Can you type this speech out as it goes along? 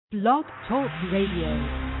Blog Talk Radio.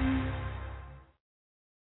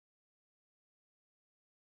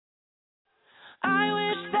 I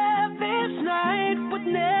wish that this night would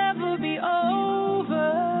never be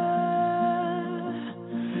over.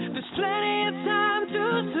 There's plenty of time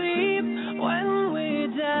to sleep when we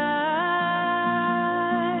die.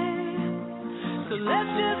 So let's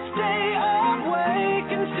just stay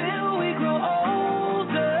awake until we grow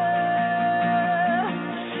older.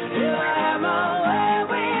 If I had my way,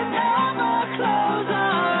 we'd never close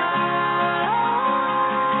our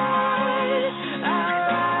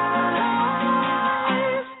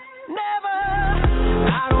eyes. Never.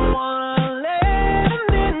 I don't wanna let a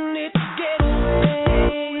minute get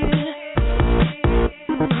away.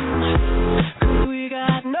 'Cause we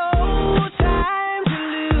got no time to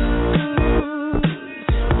lose.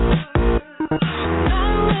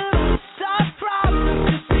 None of us are promised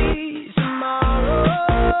to see tomorrow.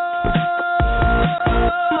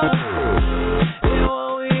 And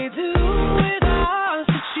what we do is ours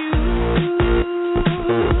to choose.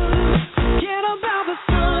 Forget about the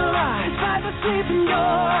sunrise, fight the sleep in your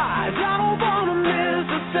eyes. I don't wanna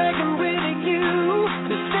miss a second with you.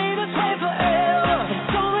 To stay this way forever,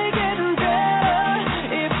 it's only getting better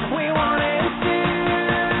if we want it to.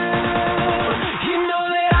 You know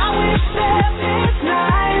that I wish that this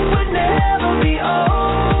night would never be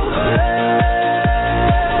over.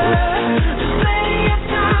 There's plenty of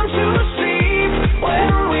time to sleep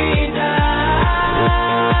when we die.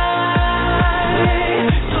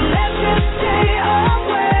 So let's just stay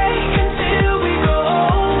awake until we grow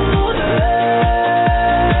older.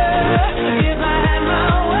 If I had my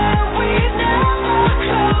way, we'd never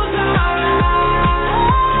close our eyes.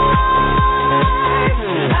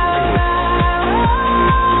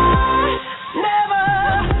 Never.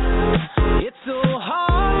 It's so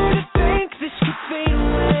hard to think this could fade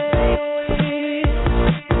away.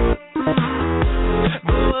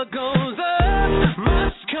 But what goes up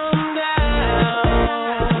must come down.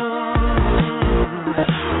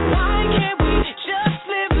 Why can't we just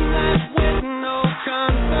live life with no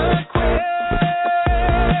consequence?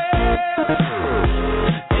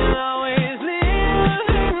 And always live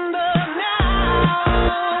in the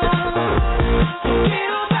now.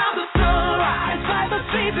 Forget about the sunrise, fight the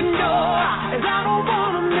sleep in your eyes. I don't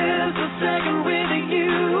wanna miss a second with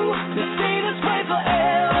you. To stay this way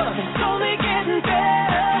forever, it's only getting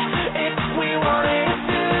better if we want it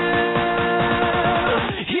to.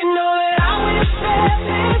 You know that I wish that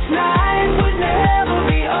this night would never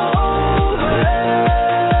be over.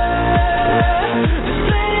 There's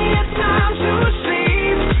plenty of time to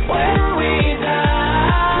sleep when we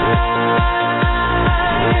die.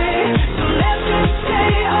 So let's just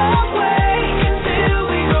stay awake until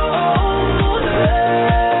we grow older.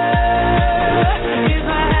 If I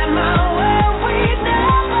had my way, we'd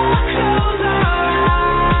never close our eyes.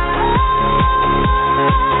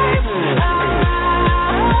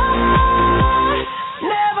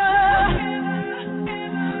 Never.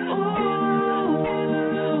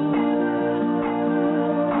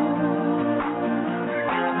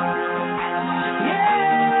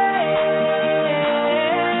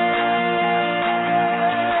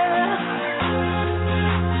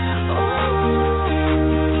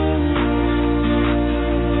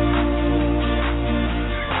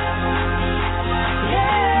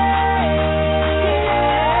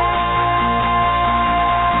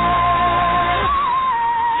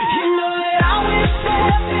 You know that I wish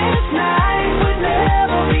that this night would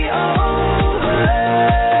never be over.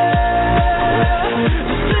 There's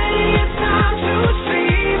plenty of time to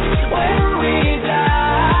sleep when we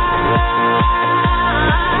die.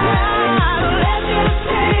 Let's just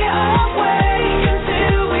stay awake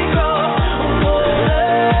until we grow older.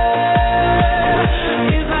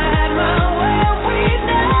 If I had my way, we'd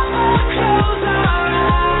never close our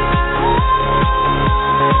eyes.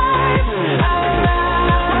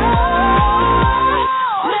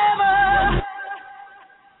 Never.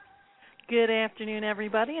 Good afternoon,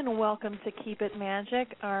 everybody, and welcome to Keep It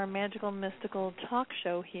Magic, our magical mystical talk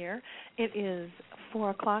show here. It is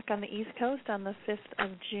 4 o'clock on the East Coast on the 5th of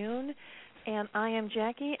June, and I am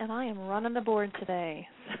Jackie, and I am running the board today.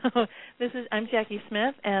 So I'm Jackie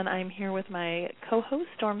Smith, and I'm here with my co-host,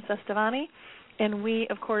 Storm Sestavani, and we,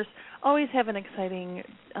 of course, always have an exciting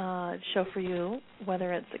show for you,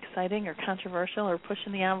 whether it's exciting or controversial or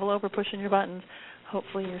pushing the envelope or pushing your buttons.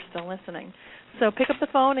 Hopefully you're still listening. So pick up the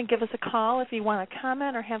phone and give us a call if you want to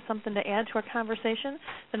comment or have something to add to our conversation.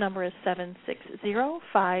 The number is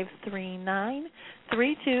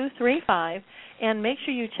 760-539-3235. And make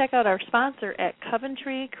sure you check out our sponsor at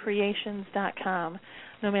CoventryCreations.com.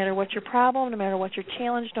 No matter what your problem, no matter what your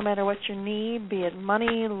challenge, no matter what your need, be it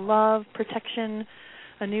money, love, protection,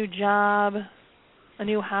 a new job, a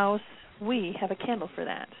new house, we have a candle for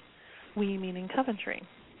that. We meaning Coventry,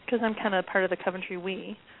 because I'm kind of part of the Coventry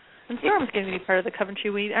we. And Storm's going to be part of the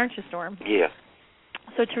Coventry we, aren't you, Storm? Yeah.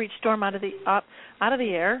 So to reach Storm out of the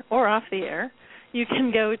air or off the air, you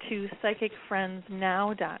can go to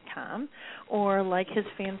psychicfriendsnow.com or like his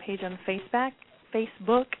fan page on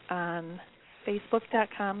Facebook on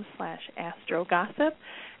facebook.com/astrogossip,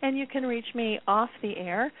 and you can reach me off the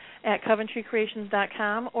air at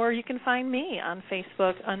coventrycreations.com, or you can find me on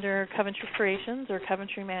Facebook under Coventry Creations or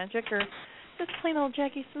Coventry Magic or just plain old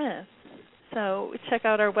Jackie Smith. So check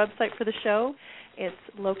out our website for the show. It's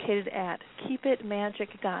located at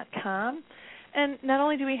keepitmagic.com. And not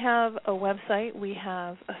only do we have a website, we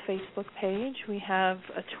have a Facebook page, we have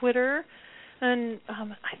a Twitter, and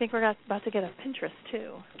I think we're about to get a Pinterest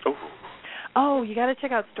too. Oh, you got to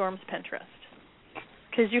check out Storm's Pinterest,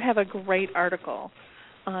 because you have a great article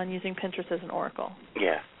on using Pinterest as an oracle.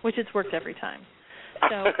 Yeah. Which it's worked every time.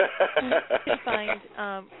 So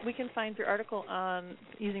we can find your article on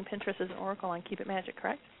using Pinterest as an oracle on Keep It Magic,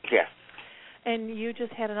 correct? Yes. And you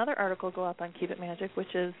just had another article go up on Keep It Magic,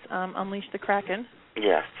 which is Unleash the Kraken.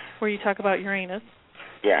 Yes. Where you talk about Uranus.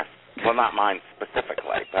 Yes. Well, not mine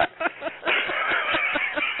specifically, but...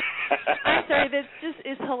 I'm sorry, that just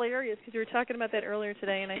is hilarious, because you were talking about that earlier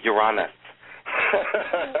today, and I... Uranus.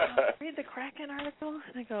 Read the Kraken article?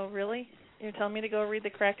 And I go, really? You're telling me to go read the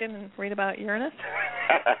Kraken and read about Uranus?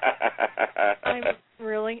 I'm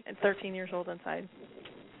really 13 years old inside.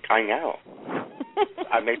 I know.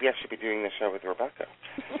 Maybe I should be doing this show with Rebecca.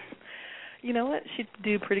 You know what? She'd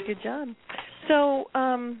do a pretty good job. So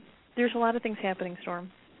there's a lot of things happening,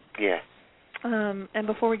 Storm. Yeah. And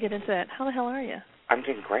before we get into that, how the hell are you? I'm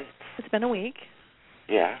doing great. It's been a week.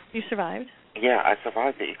 Yeah. You survived. Yeah, I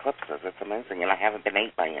survived the eclipses. It's amazing, and I haven't been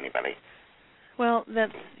ate by anybody. Well,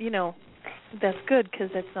 that's good,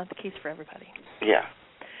 because that's not the case for everybody. Yeah.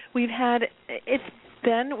 It's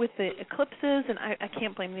been with the eclipses, and I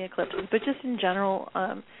can't blame the eclipses, but just in general,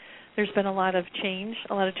 there's been a lot of change,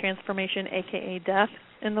 a lot of transformation, a.k.a. death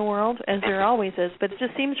in the world, as there always is, but it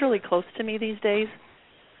just seems really close to me these days.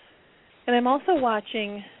 And I'm also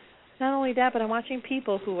watching, not only that, but I'm watching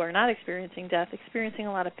people who are not experiencing death, experiencing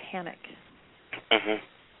a lot of panic.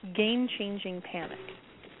 Mm-hmm. Game-changing panic,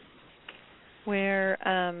 where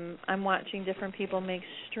I'm watching different people make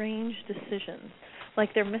strange decisions,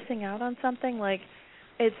 like they're missing out on something. Like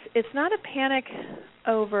it's not a panic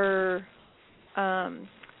over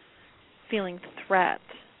feeling threat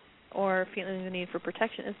or feeling the need for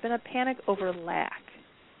protection. It's been a panic over lack.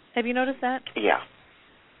 Have you noticed that? Yeah.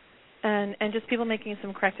 And just people making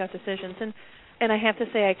some cracked out decisions. And I have to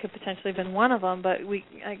say I could potentially have been one of them, but we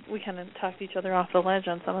kind of talked each other off the ledge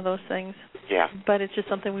on some of those things. Yeah. But it's just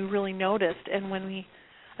something we really noticed. And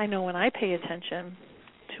I know when I pay attention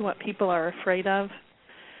to what people are afraid of,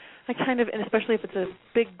 and especially if it's a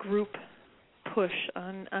big group push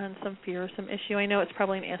on some fear or some issue, I know it's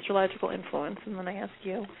probably an astrological influence, and then I ask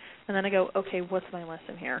you, and then I go, okay, what's my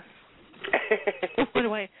lesson here? What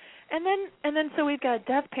do I? And then so we've got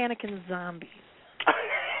death, panic, and zombies.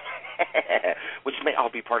 Which may all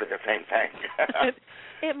be part of the same thing.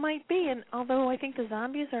 It might be, and although I think the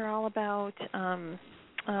zombies are all about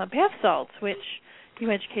bath salts, which you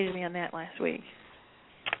educated me on that last week.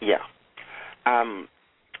 Yeah.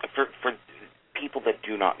 For people that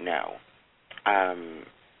do not know,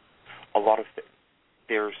 a lot of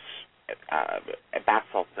there's bath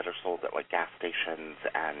salts that are sold at like gas stations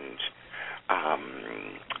and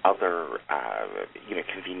other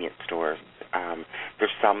convenience stores.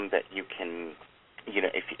 There's some that you can,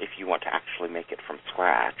 if you want to actually make it from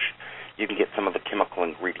scratch, you can get some of the chemical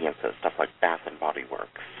ingredients and stuff like Bath and Body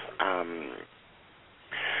Works.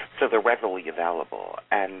 So they're readily available.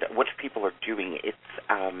 And what people are doing, it's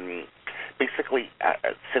basically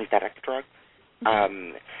synthetic drugs.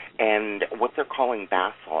 And what they're calling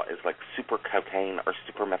bath salt is like super cocaine or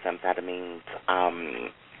super methamphetamines.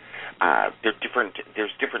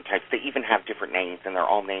 There's different types. They even have different names, and they're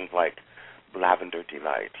all named like Lavender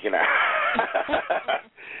Delight,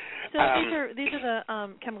 So these are the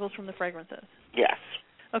chemicals from the fragrances. Yes.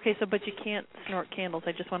 Okay, but you can't snort candles.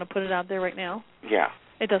 I just want to put it out there right now. Yeah.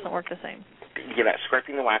 It doesn't work the same.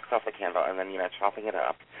 Scraping the wax off the candle and then chopping it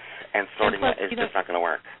up and snorting it is just not going to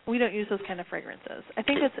work. We don't use those kind of fragrances. I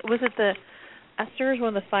think was it the esters,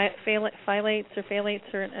 one of the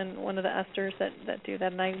phthalates, and one of the esters that do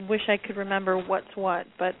that. And I wish I could remember what's what,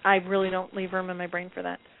 but I really don't leave room in my brain for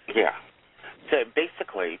that. Yeah. So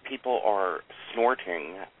basically, people are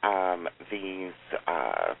snorting these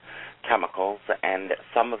chemicals, and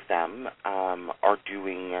some of them are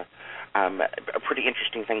doing pretty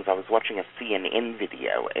interesting things. I was watching a CNN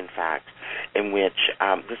video, in fact, in which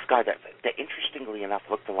this guy that interestingly enough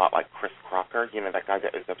looked a lot like Chris Crocker, you know, that guy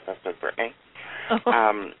that is obsessed with Britney.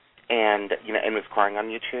 And and was crying on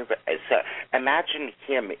YouTube. So imagine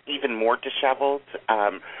him even more disheveled,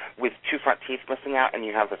 with two front teeth missing out, and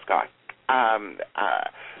you have this guy.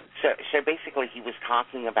 So basically, he was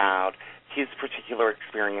talking about his particular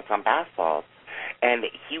experience on bath salts, and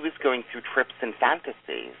he was going through trips and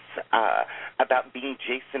fantasies about being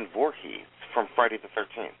Jason Voorhees from Friday the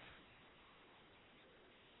 13th.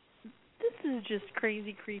 This is just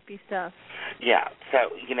crazy, creepy stuff. Yeah,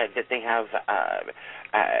 so, that they have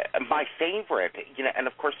my favorite, and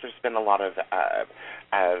of course there's been a lot of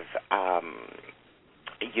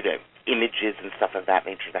images and stuff of that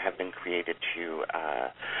nature that have been created to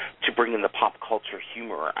bring in the pop culture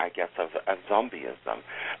humor, I guess, of zombieism.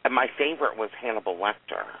 And my favorite was Hannibal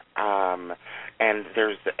Lecter. And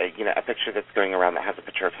there's a picture that's going around that has a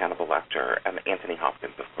picture of Hannibal Lecter, and Anthony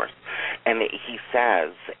Hopkins, of course. And he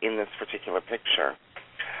says in this particular picture,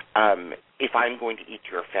 if I'm going to eat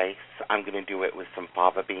your face, I'm going to do it with some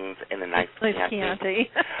fava beans and a nice Chianti.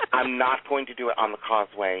 I'm not going to do it on the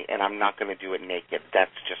causeway, and I'm not going to do it naked.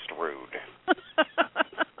 That's just rude.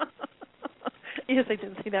 Yes, I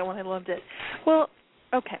did see that one. I loved it. Well,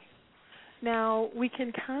 okay. Now, we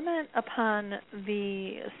can comment upon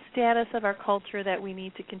the status of our culture that we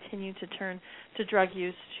need to continue to turn to drug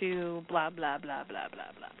use to blah, blah, blah, blah,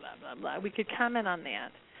 blah, blah, blah, blah, blah. We could comment on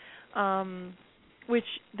that. Which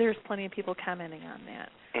there's plenty of people commenting on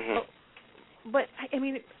that. Mm-hmm. But I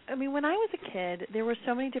mean, when I was a kid, there were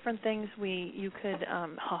so many different things you could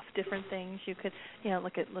huff different things. You could,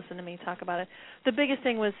 listen to me talk about it. The biggest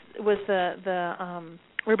thing was the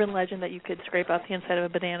urban legend that you could scrape out the inside of a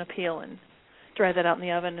banana peel and dry that out in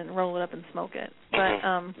the oven and roll it up and smoke it.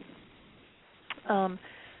 Mm-hmm. But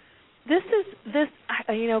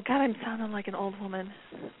God, I'm sounding like an old woman.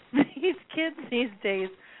 These kids these days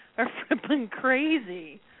are flipping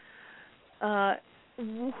crazy.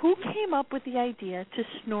 Who came up with the idea to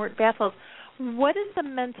snort bath salts? What is the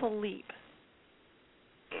mental leap?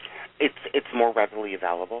 It's more readily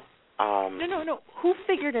available. No. Who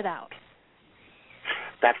figured it out?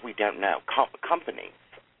 That we don't know. Companies,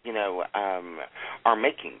 are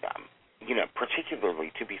making them,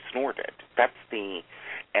 particularly to be snorted. That's the,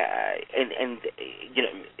 and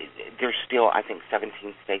there's still, I think,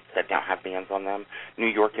 17 states that don't have bans on them. New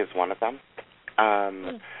York is one of them.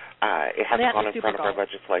 It hasn't gone in front of our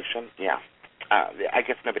legislation. Yeah. I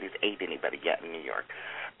guess nobody's ate anybody yet in New York.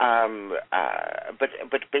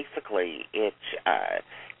 But basically, it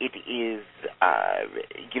is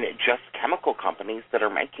just chemical companies that are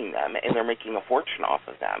making them, and they're making a fortune off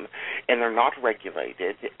of them, and they're not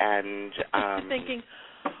regulated. And thinking,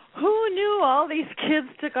 who knew all these kids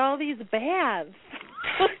took all these baths?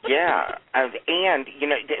 Yeah, and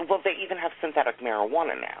they even have synthetic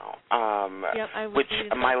marijuana now, which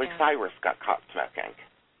Miley Cyrus got caught smoking.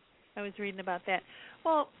 I was reading about that.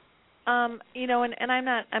 Well, and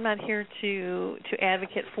I'm not here to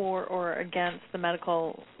advocate for or against the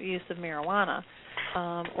medical use of marijuana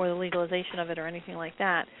or the legalization of it or anything like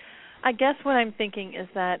that. I guess what I'm thinking is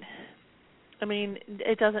that,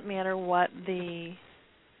 it doesn't matter what the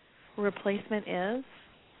replacement is.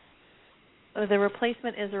 The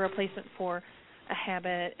replacement is a replacement for a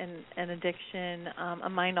habit and an addiction, a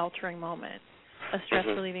mind-altering moment, a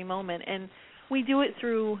stress-relieving moment, and we do it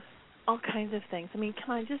through all kinds of things. Come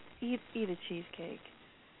on, just eat a cheesecake.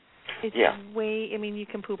 It's way. You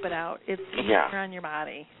can poop it out. It's easier on your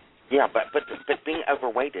body. Yeah, but being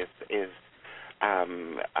overweight is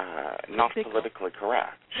not politically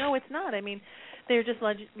correct. No, it's not. They're just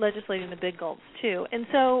legislating the big gulps too, and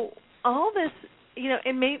so all this,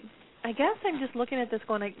 it may. I guess I'm just looking at this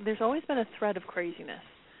going, there's always been a thread of craziness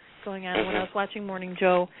going on. Mm-hmm. When I was watching Morning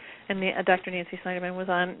Joe and Dr. Nancy Snyderman was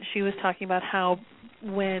on, she was talking about how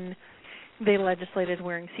when they legislated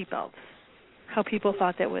wearing seatbelts, how people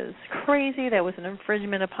thought that was crazy, that was an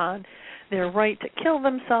infringement upon their right to kill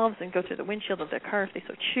themselves and go through the windshield of their car if they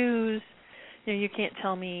so choose. You can't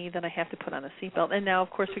tell me that I have to put on a seatbelt. And now, of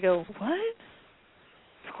course, we go, what?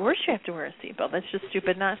 Of course you have to wear a seatbelt. That's just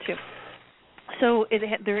stupid not to. So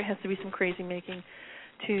there has to be some crazy making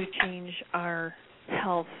to change our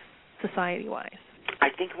health society-wise. I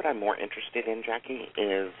think what I'm more interested in, Jackie,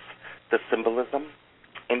 is the symbolism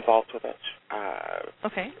involved with it.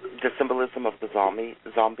 Okay. The symbolism of the zombie,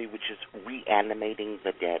 which is reanimating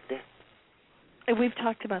the dead. We've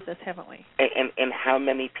talked about this, haven't we? And how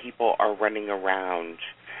many people are running around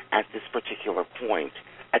at this particular point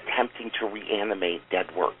attempting to reanimate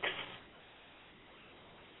dead works?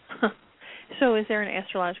 So is there an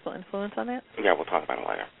astrological influence on that? Yeah, we'll talk about it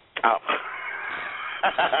later. Oh.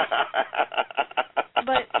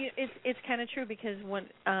 But it's kind of true because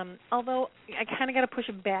although I kind of got to push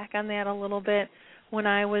back on that a little bit, when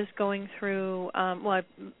I was going through, I,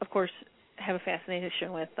 of course, have a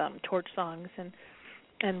fascination with torch songs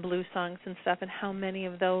and blues songs and stuff, and how many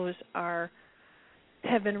of those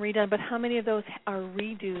have been redone, but how many of those are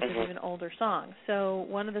redos of even older songs. So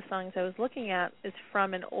one of the songs I was looking at is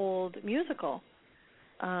from an old musical,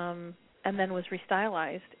 and then was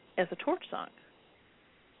restylized as a torch song.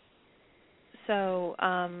 So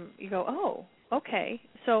you go, oh, okay.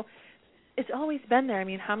 So it's always been there. I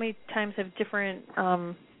mean, how many times have different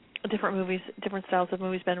movies, different styles of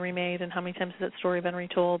movies been remade, and how many times has that story been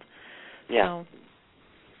retold? Yeah.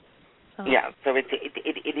 Yeah. So it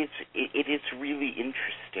is really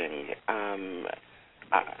interesting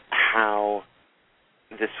how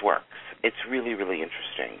this works. It's really, really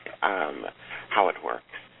interesting how it works,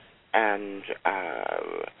 and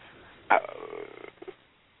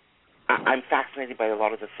I'm fascinated by a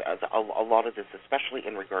lot of this, especially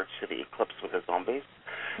in regards to the eclipse with the zombies,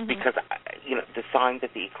 because the sign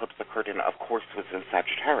that the eclipse occurred in, of course, was in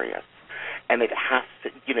Sagittarius, and it has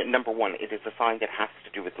to, number one, it is a sign that has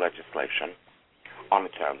to do with legislation on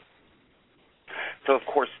its own. So, of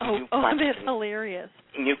course, that's hilarious.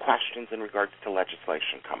 New questions in regards to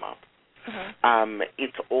legislation come up.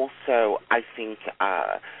 It's also, I think,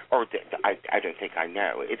 I don't think I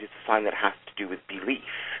know, it is a sign that has to do with belief.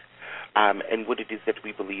 And what it is that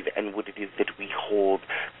we believe and what it is that we hold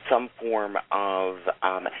some form of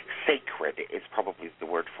sacred is probably the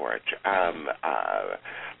word for it,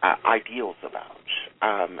 ideals about.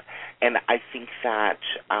 And I think that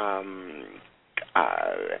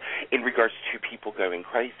in regards to people going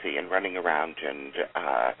crazy and running around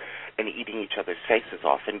and eating each other's faces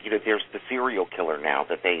off, and there's the serial killer now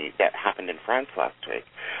that happened in France last week,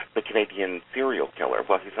 the Canadian serial killer.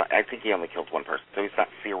 Well, he's not, I think he only killed one person, so he's not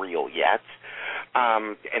serial yet.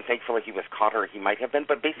 And thankfully he was caught, or he might have been.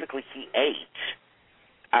 But basically, he ate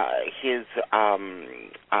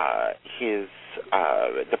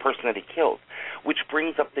the person that he killed, which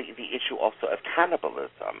brings up the issue also of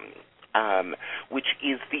cannibalism. Which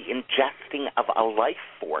is the ingesting of a life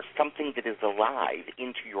force, something that is alive,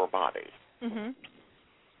 into your body.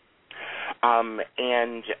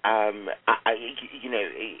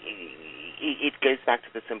 It goes back to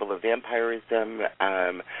the symbol of vampirism.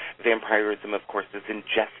 Vampirism, of course, is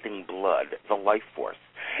ingesting blood, the life force.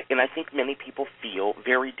 And I think many people feel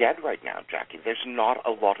very dead right now, Jackie. There's not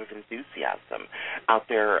a lot of enthusiasm out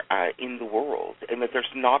there in the world, and that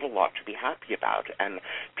there's not a lot to be happy about. And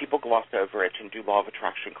people gloss over it and do law of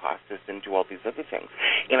attraction classes and do all these other things.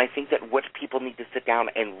 And I think that what people need to sit down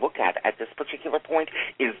and look at this particular point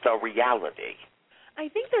is the reality. I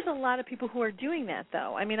think there's a lot of people who are doing that,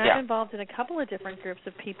 though. I mean, I'm involved in a couple of different groups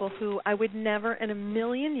of people who I would never in a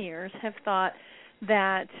million years have thought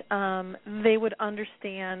that they would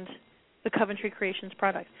understand the Coventry Creations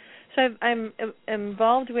product. So I'm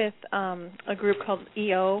involved with a group called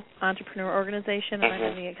EO, Entrepreneur Organization, and I'm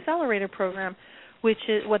in the Accelerator Program, which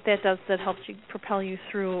is what that does, that helps you propel you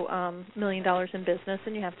through $1 million in business,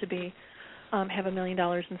 and you have to be have $1 million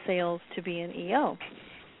in sales to be an EO.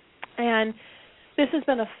 And this has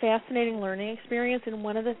been a fascinating learning experience, and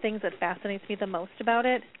one of the things that fascinates me the most about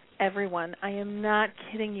it, everyone, I am not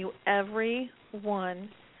kidding you, everyone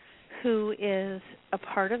who is a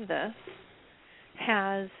part of this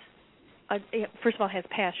has, first of all, has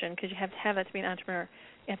passion, because you have to have that to be an entrepreneur.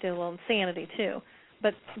 You have to have a little insanity, too.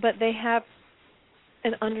 But they have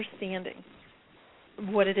an understanding of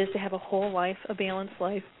what it is to have a whole life, a balanced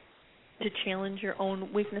life, to challenge your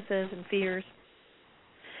own weaknesses and fears.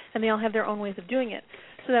 And they all have their own ways of doing it.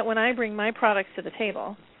 So that when I bring my products to the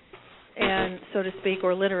table, and so to speak,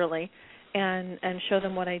 or literally, and show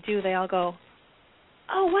them what I do, they all go,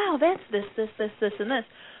 oh, wow, that's this, and this.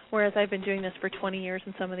 Whereas I've been doing this for 20 years,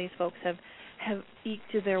 and some of these folks have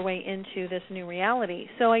eked their way into this new reality.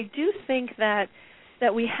 So I do think that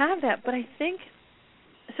we have that, but I think,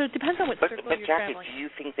 so it depends on what circle you're Jackie, traveling. do you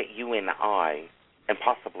think that you and I, and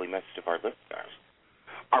possibly most of our listeners,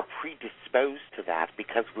 are predisposed to that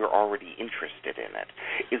because we're already interested in it?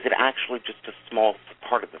 Is it actually just a small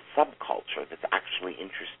part of the subculture that's actually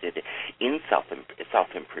interested in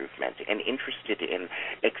self-improvement and interested in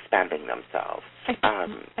expanding themselves?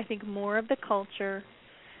 I think more of the culture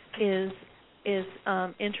is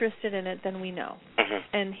interested in it than we know.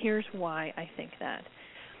 And here's why I think that.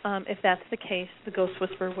 if that's the case, The Ghost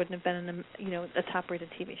Whisperer wouldn't have been in a top-rated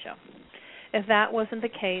TV show. If that wasn't the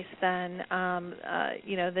case, then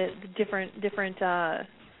the different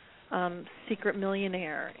Secret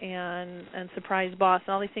Millionaire and Surprise Boss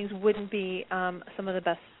and all these things wouldn't be some of the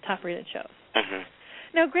best top-rated shows. Mm-hmm.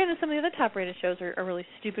 Now, granted, some of the other top-rated shows are really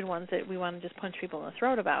stupid ones that we want to just punch people in the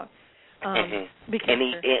throat about. Because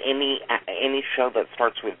any show that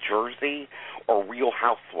starts with Jersey or Real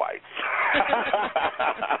Housewives.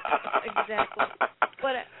 Exactly.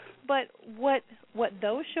 But what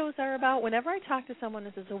those shows are about, whenever I talk to someone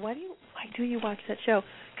that says, "So why do you watch that show?"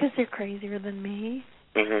 Because they're crazier than me.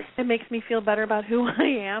 Mm-hmm. It makes me feel better about who I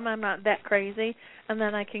am. I'm not that crazy, and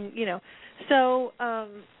then I can, So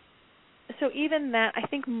even that, I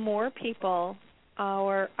think more people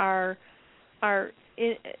are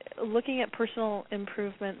looking at personal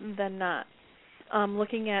improvement than not,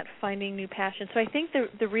 looking at finding new passion. So I think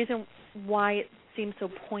the reason why it seems so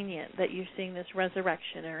poignant that you're seeing this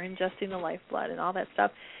resurrection or ingesting the lifeblood and all that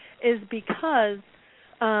stuff is because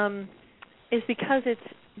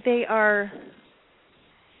they are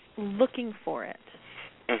looking for it.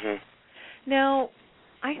 Mm-hmm. Now,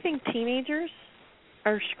 I think teenagers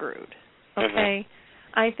are screwed. Okay,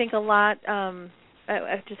 Mm-hmm. I think a lot. I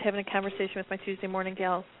was just having a conversation with my Tuesday morning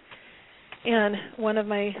gals, and one of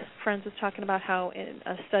my friends was talking about how in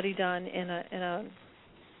a study done in a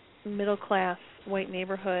middle class white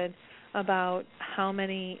neighborhood about how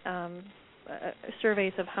many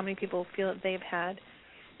surveys of how many people feel that they've had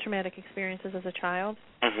traumatic experiences as a child.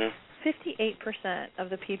 Mm-hmm. 58% of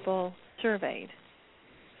the people surveyed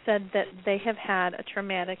said that they have had a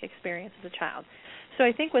traumatic experience as a child. So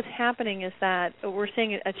I think what's happening is that we're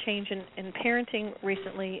seeing a change in parenting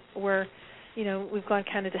recently where, we've gone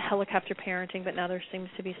kind of to helicopter parenting, but now there seems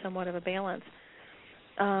to be somewhat of a balance.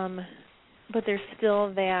 But there's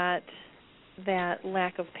still that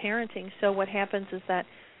lack of parenting. So what happens is that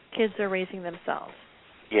kids are raising themselves.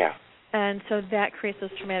 Yeah. And so that creates those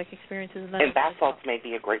traumatic experiences. And bath salts may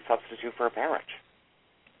be a great substitute for a parent.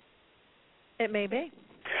 It may be.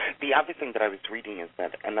 The other thing that I was reading is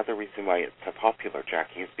that another reason why it's so popular,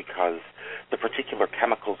 Jackie, is because the particular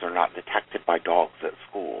chemicals are not detected by dogs at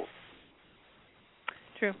schools.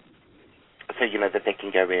 True. So, that they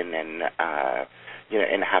can go in and,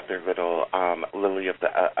 and have their little lily of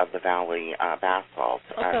the valley bath salts.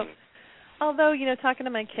 Although, talking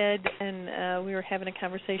to my kid, and we were having a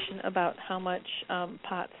conversation about how much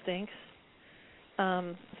pot stinks.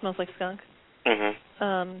 It smells like skunk.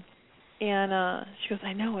 Mm-hmm. And she goes,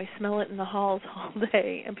 I know, I smell it in the halls all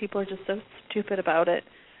day, and people are just so stupid about it.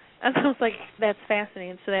 And I was like, that's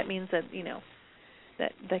fascinating. So that means that,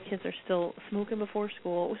 that kids are still smoking before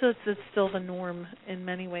school. So it's still the norm in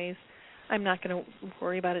many ways. I'm not going to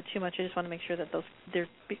worry about it too much. I just want to make sure that they're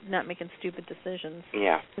not making stupid decisions.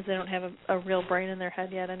 Yeah. Because they don't have a real brain in their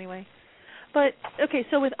head yet anyway. But, okay,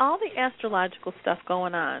 so with all the astrological stuff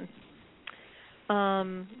going on,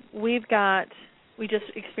 we just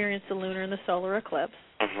experienced the lunar and the solar eclipse.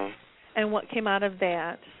 Mm-hmm. And what came out of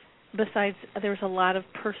that, besides there was a lot of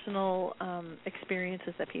personal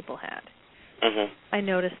experiences that people had. Mm-hmm. I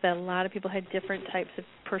noticed that a lot of people had different types of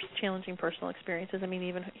challenging personal experiences. I mean,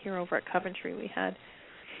 even here over at Coventry, we had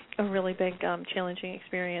a really big challenging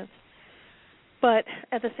experience. But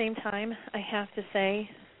at the same time, I have to say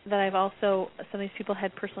that some of these people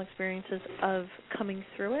had personal experiences of coming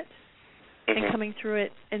through it, mm-hmm. and coming through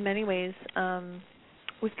it in many ways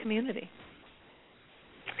with community.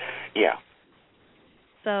 Yeah.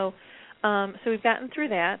 So we've gotten through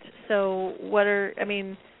that. So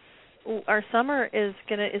our summer is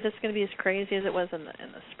this gonna be as crazy as it was in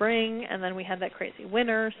the spring, and then we had that crazy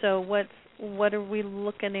winter. So what are we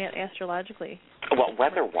looking at astrologically? Well,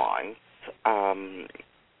 weather-wise,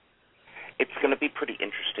 it's going to be pretty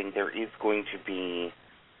interesting. There is going to be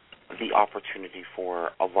the opportunity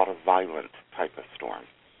for a lot of violent type of storms,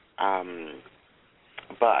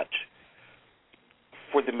 but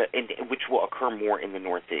which will occur more in the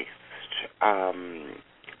Northeast.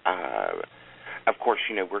 Of course,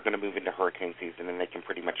 we're going to move into hurricane season, and they can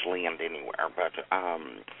pretty much land anywhere. But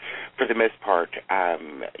for the most part, that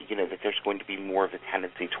there's going to be more of a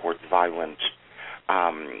tendency towards violent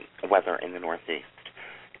weather in the Northeast.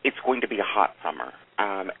 It's going to be a hot summer,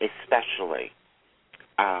 especially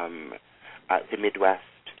the Midwest,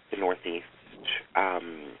 the Northeast.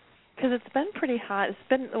 Because it's been pretty hot. It's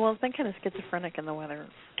been kind of schizophrenic in the weather.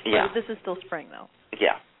 Yeah. But this is still spring, though.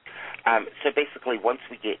 Yeah. So basically, once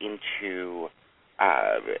we get into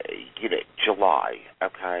July,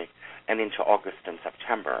 okay, and into August and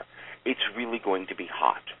September, it's really going to be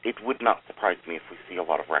hot. It would not surprise me if we see a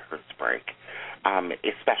lot of records break,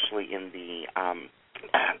 especially in the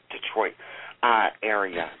Detroit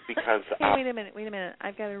area because. Hey, wait a minute.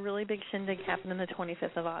 I've got a really big shindig happening the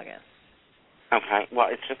 25th of August. Okay. Well,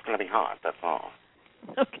 it's just going to be hot. That's all.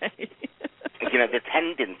 Okay. The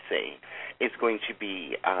tendency is going to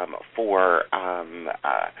be for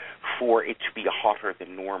it to be hotter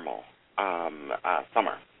than normal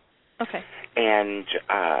summer. Okay. And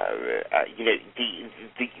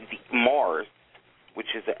the Mars,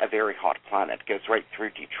 which is a very hot planet, goes right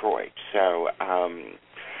through Detroit. So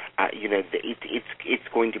it's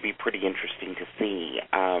going to be pretty interesting to see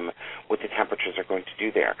what the temperatures are going to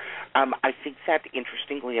do there. I think that,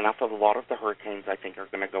 interestingly enough, a lot of the hurricanes, I think, are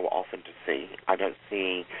going to go off into sea. I don't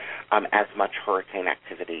see as much hurricane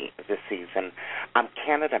activity this season.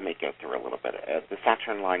 Canada may go through a little bit. The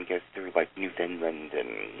Saturn line goes through, like, Newfoundland and,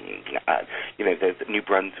 the New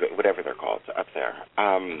Brunswick, whatever they're called up there.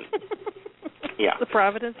 Yeah. The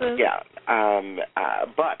Providences? Yeah.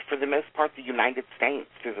 But for the most part, the United States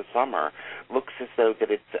through the summer looks as though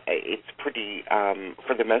that it's pretty,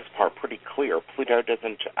 for the most part, pretty clear. Pluto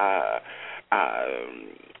doesn't,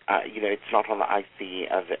 it's not on the IC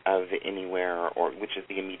of anywhere, or which is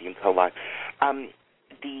the medium coli.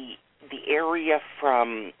 The area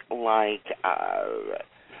from like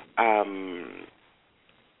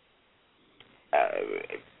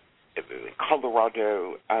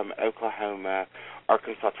Colorado, Oklahoma,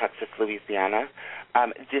 Arkansas, Texas, Louisiana.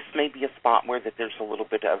 This may be a spot where that there's a little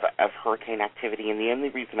bit of hurricane activity, and the only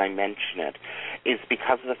reason I mention it is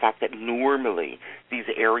because of the fact that normally these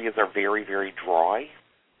areas are very, very dry.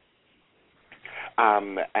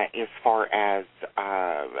 As far as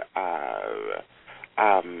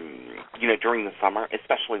during the summer,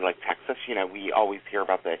 especially like Texas, we always hear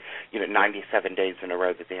about the 97 days in a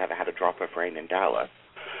row that they haven't had a drop of rain in Dallas.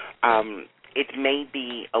 It may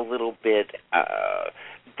be a little bit,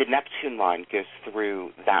 the Neptune line goes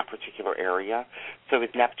through that particular area. So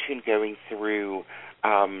with Neptune going through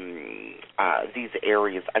these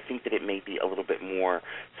areas, I think that it may be a little bit more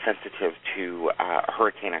sensitive to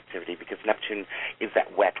hurricane activity because Neptune is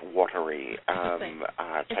that wet, watery type of...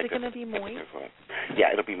 Is it going to be moist?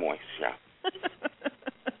 Yeah, it'll be moist, yeah.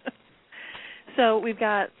 So we've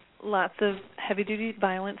got lots of heavy-duty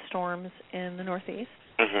violent storms in the Northeast.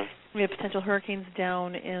 Mm-hmm. We have potential hurricanes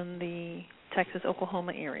down in the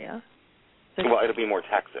Texas-Oklahoma area. Well, it'll be more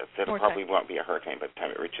Texas. It'll probably won't be a hurricane by the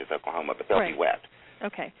time it reaches Oklahoma, but they'll be wet.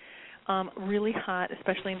 Okay. Really hot,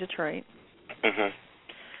 especially in Detroit. Mm-hmm.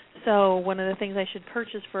 So one of the things I should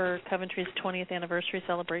purchase for Coventry's 20th anniversary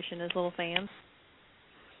celebration is little fans.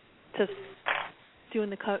 To doing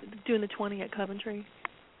the 20 at Coventry.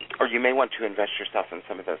 Or you may want to invest yourself in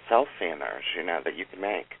some of those self-fanners, that you can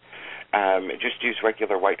make. Just use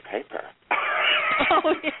regular white paper.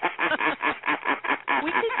 Oh, yeah.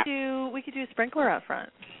 We could do a sprinkler out front.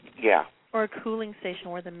 Yeah. Or a cooling station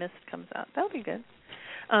where the mist comes out. That would be good.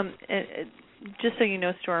 Just so you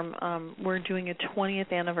know, Storm, we're doing a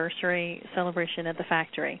 20th anniversary celebration at the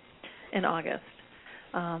factory in August.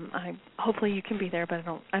 Hopefully you can be there, but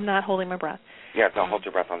I'm not holding my breath. Yeah, don't hold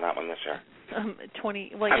your breath on that one this year. I'm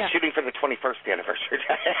shooting for the 21st anniversary.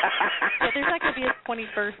 Yeah, there's not going to be a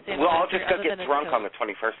 21st anniversary. We'll all just go get drunk on the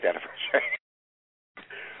 21st anniversary.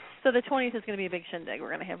 So the 20th is going to be a big shindig.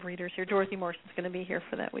 We're going to have readers here. Dorothy Morrison's going to be here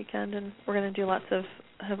for that weekend, and we're going to do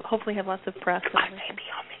hopefully have lots of press. I may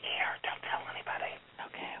be on the air. Don't tell anybody.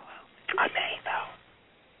 Okay, well. I may, though.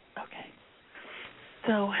 Okay.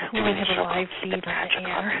 So we might have a live feed on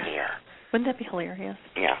the air. Wouldn't that be hilarious?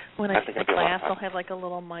 Yeah. When I take the class, I'll have like a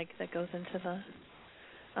little mic that goes into the...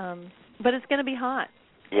 but it's going to be hot.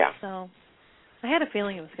 Yeah. So I had a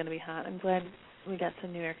feeling it was going to be hot. I'm glad we got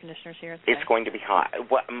some new air conditioners here. It's going to be hot.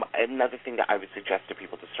 Another thing that I would suggest to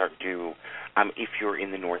people to start do, if you're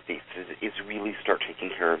in the Northeast, is really start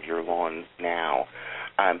taking care of your lawns now.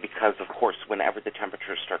 Because, of course, whenever the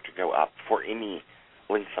temperatures start to go up for any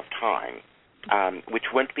length of time,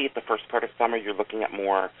 which won't be at the first part of summer, you're looking at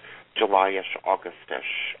more July-ish,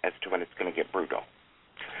 August-ish as to when it's going to get brutal.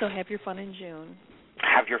 So have your fun in June.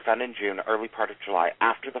 Have your fun in June, early part of July.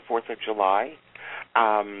 After the 4th of July,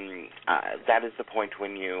 that is the point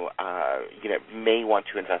when you may want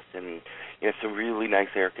to invest in some really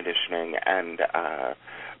nice air conditioning and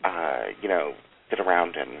sit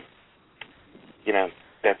around and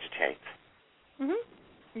vegetate.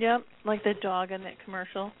 Yep, like the dog in that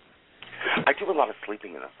commercial. I do a lot of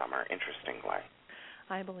sleeping in the summer, interestingly.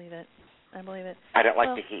 I believe it. I don't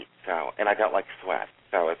like the heat, and I don't like sweat,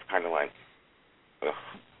 so it's kind of like, ugh.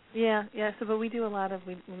 Yeah. So, but we do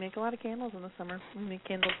we make a lot of candles in the summer. We make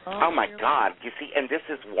candles all Oh, my year God. long. You see, and this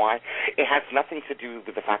is why it has nothing to do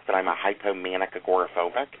with the fact that I'm a hypomanic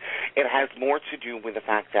agoraphobic. It has more to do with the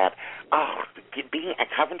fact that, being at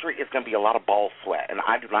Coventry is going to be a lot of ball sweat, and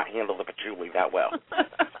I do not handle the patchouli that well.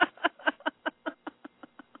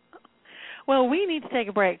 Well, we need to take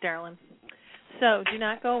a break, darling. So do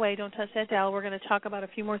not go away. Don't touch that dial. We're going to talk about a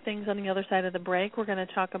few more things on the other side of the break. We're going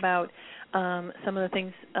to talk about some of the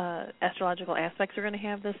things, astrological aspects we're going to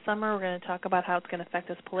have this summer. We're going to talk about how it's going to affect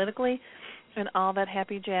us politically and all that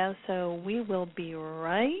happy jazz. So we will be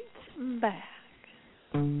right back.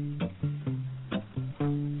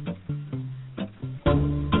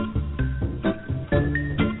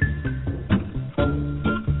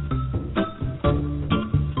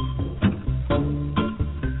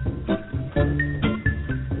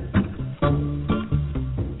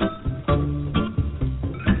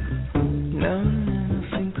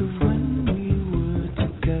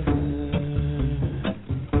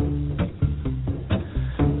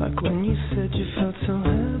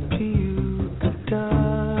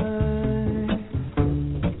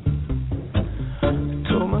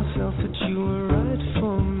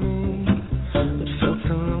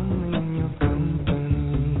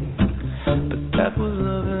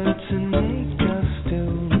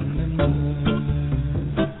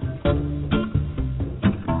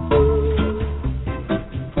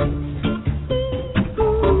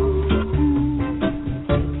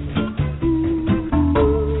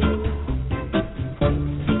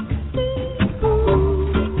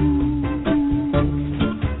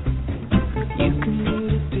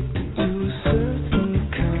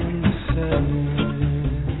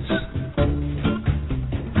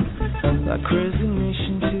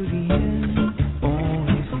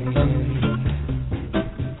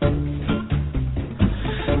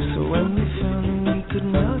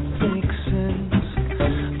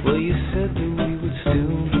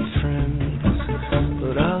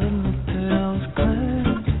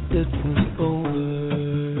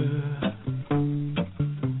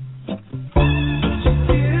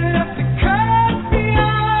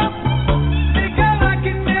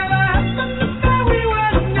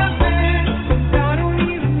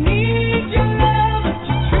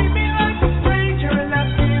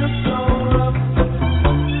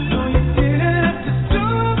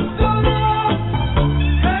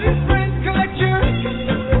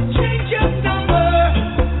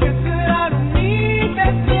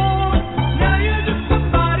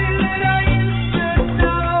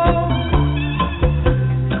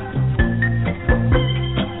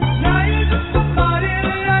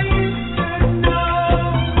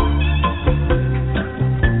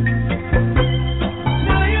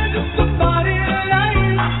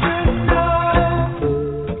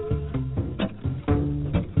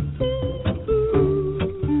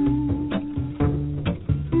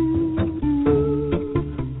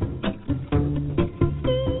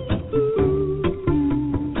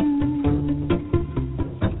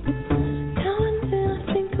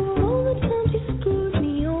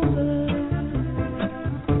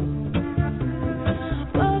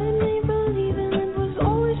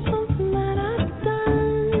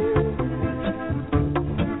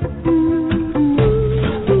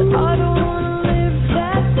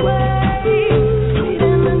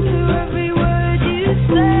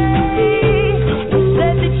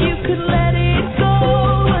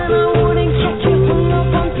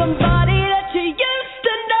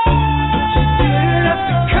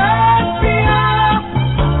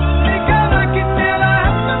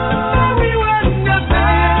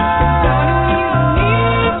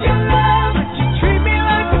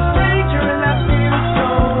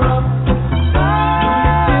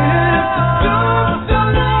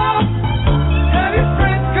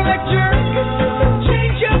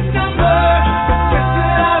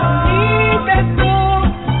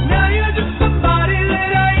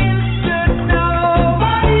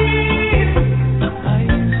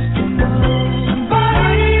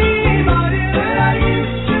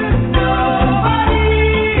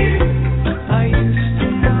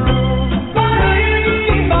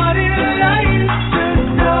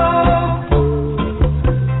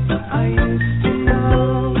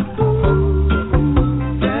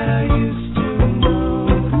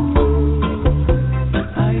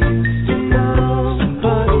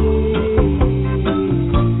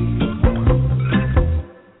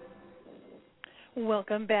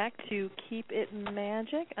 Welcome back to Keep It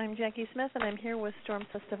Magic. I'm Jackie Smith, and I'm here with Storm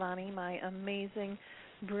Sestavani, my amazing,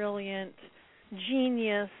 brilliant,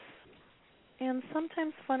 genius, and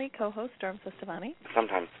sometimes funny co-host, Storm Sestavani.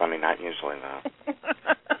 Sometimes funny, not usually, though.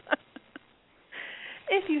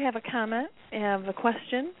 if you have a comment, have a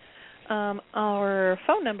question, our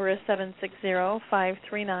phone number is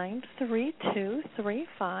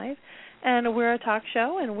 760-539-3235, and we're a talk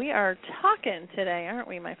show, and we are talking today, aren't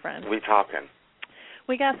we, my friend? We talking.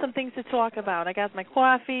 We got some things to talk about. I got my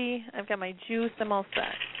coffee. I've got my juice. I'm all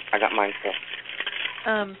set. I got mine too.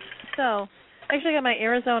 So, actually, I got my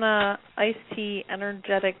Arizona iced tea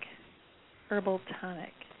energetic herbal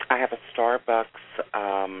tonic. I have a Starbucks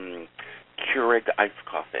Keurig iced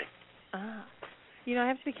coffee. Ah. You know, I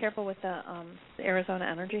have to be careful with the Arizona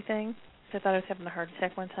energy thing. I thought I was having a heart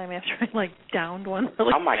attack one time after I, downed one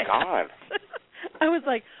really Oh, my fast. God. I was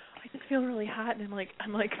like, I just feel really hot, and I'm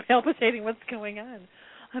palpitating. What's going on?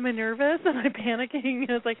 Am I nervous? Am I panicking?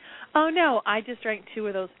 And it's like, oh, no, I just drank 2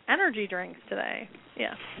 of those energy drinks today.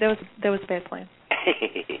 Yeah, that was a bad plan.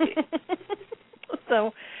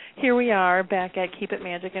 So here we are back at Keep It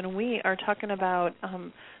Magic, and we are talking about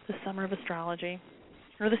the summer of astrology,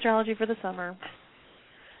 or the astrology for the summer.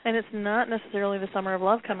 And it's not necessarily the summer of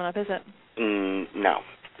love coming up, is it? No.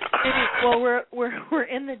 Well, we're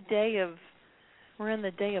in the day of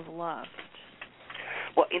love.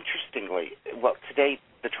 Well, interestingly, today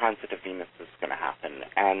the transit of Venus is going to happen,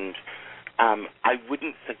 and I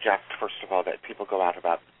wouldn't suggest, first of all, that people go out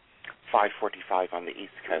about 5:45 on the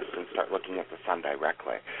East Coast and start looking at the sun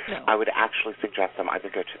directly. No. I would actually suggest them either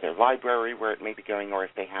go to their library where it may be going, or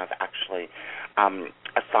if they have actually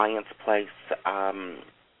a science place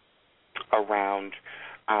around,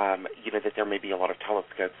 that there may be a lot of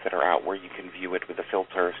telescopes that are out where you can view it with the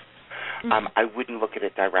filters. Mm-hmm. I wouldn't look at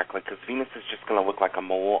it directly because Venus is just going to look like a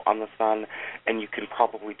mole on the sun, and you can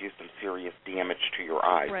probably do some serious damage to your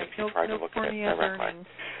eyes right. if you try to look at it directly. Burning.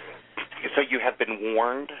 So you have been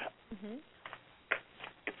warned. Mm-hmm.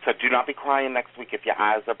 So do not be crying next week if your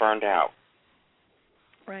eyes are burned out.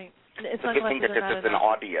 Right. It's a good thing that this is an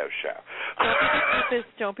audio show.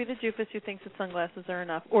 Don't be the doofus who thinks that sunglasses are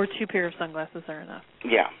enough, or 2 pairs of sunglasses are enough.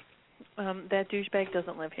 Yeah. That douchebag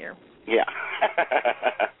doesn't live here. Yeah.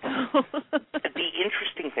 The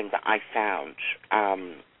interesting thing that I found,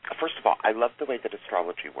 first of all, I love the way that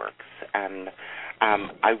astrology works. And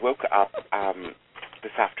I woke up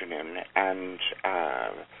this afternoon and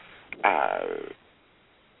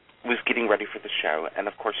was getting ready for the show. And,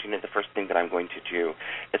 of course, the first thing that I'm going to do,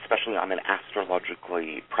 especially on an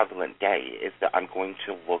astrologically prevalent day, is that I'm going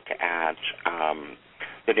to look at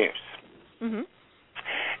the news. Mm-hmm.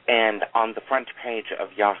 And on the front page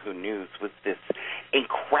of Yahoo News was this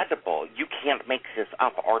incredible, you can't make this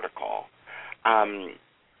up article,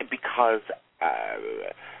 because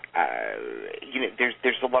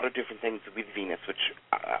there's a lot of different things with Venus, which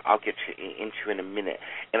I'll get into in a minute.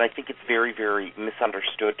 And I think it's very, very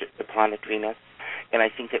misunderstood, the planet Venus. And I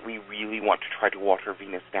think that we really want to try to water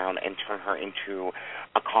Venus down and turn her into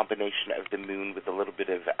a combination of the moon with a little bit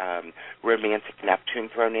of romantic Neptune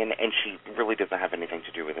thrown in, and she really doesn't have anything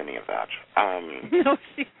to do with any of that. No,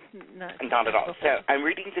 she's not. Not at all. So I'm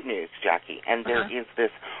reading the news, Jackie, and there is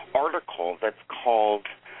this article that's called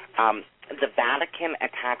The Vatican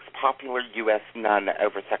Attacks Popular U.S. Nun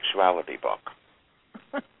Over Sexuality Book.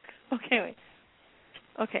 Okay, wait.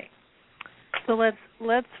 Okay. So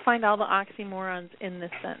let's find all the oxymorons in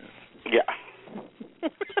this sentence. Yeah.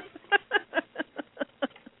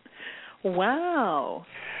 Wow.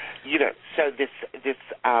 So this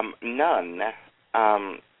nun,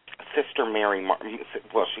 Sister Mary,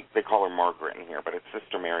 they call her Margaret in here, but it's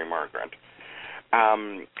Sister Mary Margaret.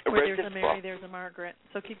 Where wrote there's a Mary, book. there's a Margaret.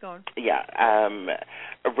 So keep going. Yeah.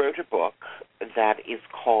 Wrote a book that is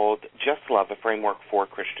called Just Love, a Framework for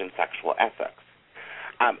Christian Sexual Ethics.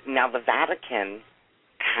 Now, the Vatican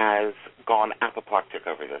has gone apoplectic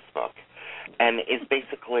over this book and is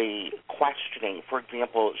basically questioning. For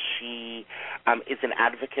example, she is an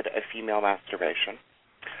advocate of female masturbation.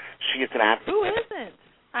 She is an advocate. Who isn't?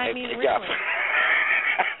 I mean, really. Yeah.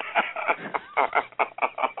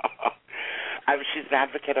 She's an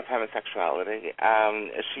advocate of homosexuality.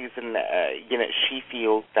 She's she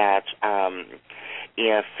feels that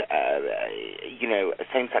if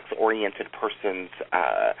same-sex-oriented persons'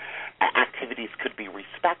 activities could be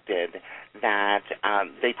respected, that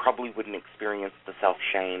they probably wouldn't experience the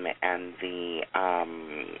self-shame and the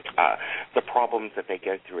problems that they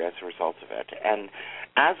go through as a result of it. And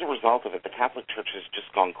as a result of it, the Catholic Church has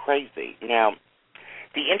just gone crazy. Now,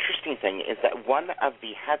 the interesting thing is that one of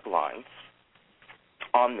the headlines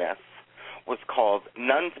on this was called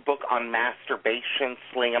Nun's Book on Masturbation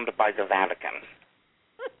Slammed by the Vatican.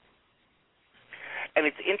 And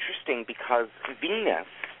it's interesting because Venus,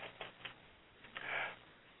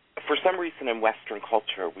 for some reason in Western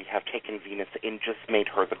culture, we have taken Venus and just made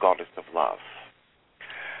her the goddess of love.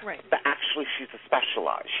 Right. But actually, she's a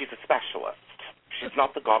specialist. She's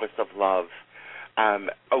not the goddess of love,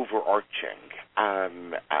 overarching.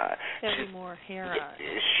 That'd be more Hera.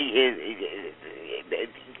 She is.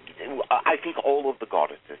 I think all of the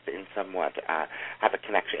goddesses, in somewhat, have a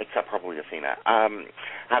connection, except probably Athena,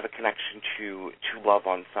 have a connection to love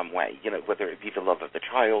on some way. You know, whether it be the love of the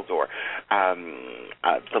child or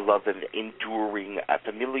the love of enduring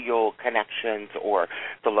familial connections, or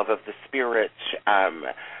the love of the spirit,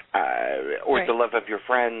 or right. the love of your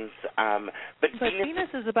friends. But Venus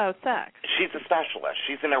is about sex. She's a specialist.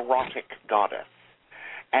 She's an erotic goddess.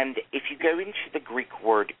 And if you go into the Greek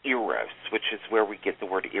word eros, which is where we get the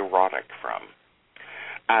word erotic from,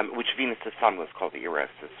 which Venus' son was called Eros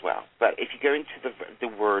as well. But if you go into the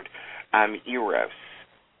word eros,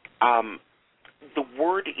 the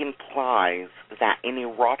word implies that an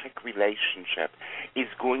erotic relationship is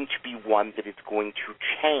going to be one that is going to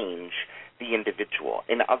change the individual.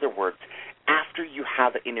 In other words, after you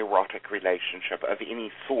have an erotic relationship of any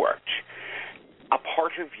sort, a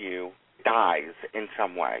part of you dies in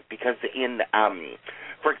some way, because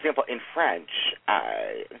for example, in French,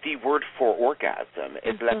 the word for orgasm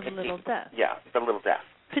is the little death. Yeah, the little death.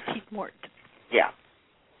 Petite mort. Yeah.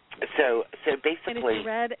 So basically. And if you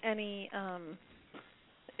read any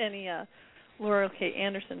Laurel K.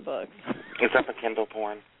 Anderson books. Is that the Kindle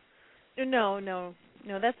porn? No.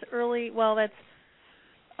 That's early. Well, that's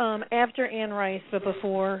after Anne Rice, but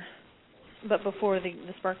before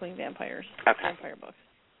the Sparkling Vampires. Okay. Vampire books.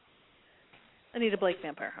 Anita Blake,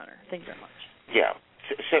 Vampire Hunter. Thank you very much. Yeah.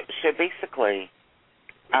 So basically,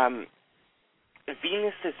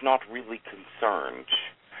 Venus is not really concerned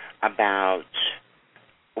about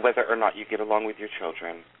whether or not you get along with your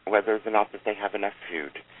children, whether or not that they have enough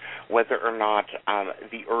food, whether or not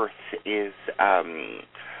the earth is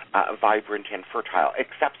vibrant and fertile,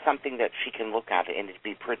 except something that she can look at and it'd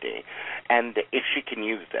be pretty. And if she can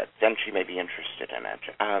use it, then she may be interested in it.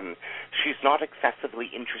 She's not excessively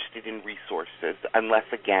interested in resources unless,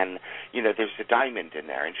 again, there's a diamond in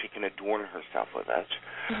there and she can adorn herself with it.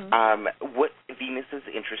 Mm-hmm. What Venus is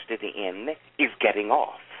interested in is getting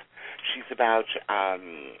off. She's about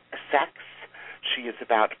sex. She is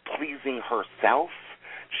about pleasing herself.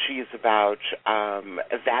 She is about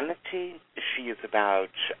vanity. She is about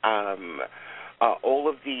all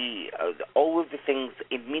of the things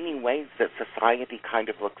in many ways that society kind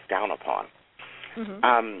of looks down upon.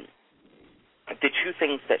 Mm-hmm. The two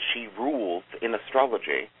things that she rules in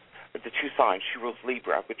astrology, the two signs, she rules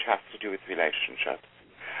Libra, which has to do with relationships.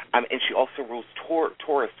 And she also rules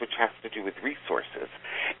Taurus, which has to do with resources.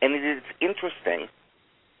 And it is interesting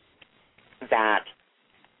that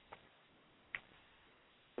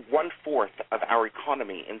 1/4 of our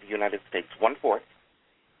economy in the United States, 1/4,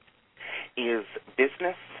 is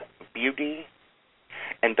business, beauty,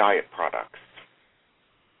 and diet products.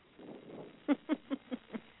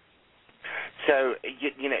 So,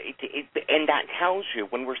 and that tells you,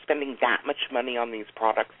 when we're spending that much money on these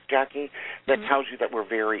products, Jackie, that mm-hmm. tells you that we're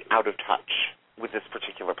very out of touch with this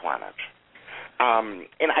particular planet.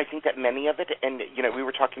 And I think that many of it, and, we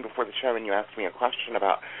were talking before the show and you asked me a question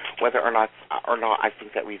about whether or not I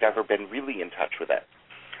think that we've ever been really in touch with it.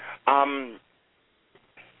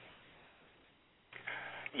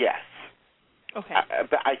 Yes. Okay.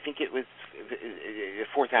 But I think it was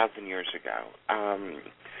 4,000 years ago,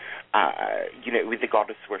 with the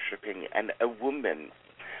goddess worshipping and a woman.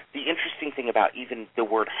 The interesting thing about even the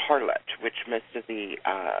word harlot, which most of the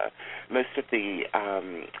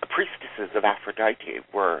priestesses of Aphrodite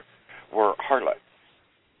were harlots.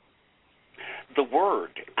 The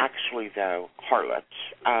word, actually, though, harlot,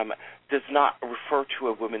 does not refer to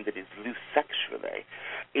a woman that is loose sexually.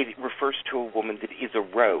 It refers to a woman that is a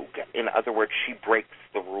rogue. In other words, she breaks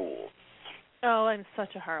the rules. Oh, I'm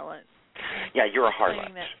such a harlot. Yeah, you're a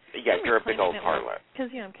harlot. Yeah, you're a big old harlot.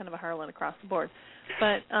 Because I'm kind of a harlot across the board.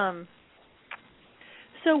 But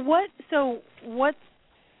so what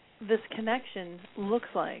this connection looks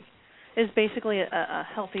like is basically a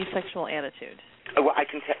healthy sexual attitude. Well, I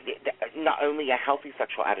can tell not only a healthy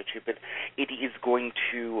sexual attitude, but it is going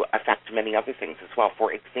to affect many other things as well.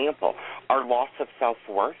 For example, our loss of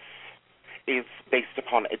self-worth is based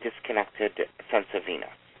upon a disconnected sense of Venus.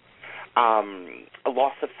 A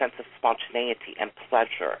loss of sense of spontaneity and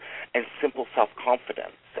pleasure and simple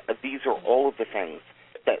self-confidence. These are all of the things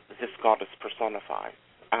that this goddess personifies.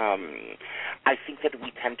 I think that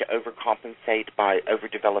we tend to overcompensate by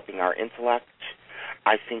overdeveloping our intellect.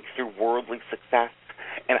 I think through worldly success,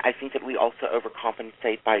 and I think that we also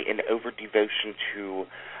overcompensate by an overdevotion to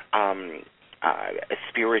a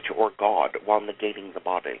spirit or God while negating the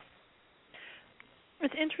body.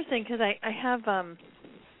 It's interesting because I have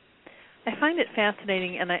I find it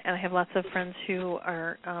fascinating, and I have lots of friends who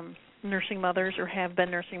are nursing mothers or have been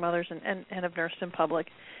nursing mothers and have nursed in public,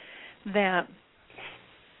 that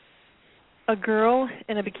a girl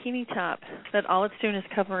in a bikini top that all it's doing is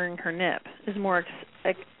covering her nip is more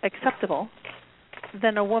acceptable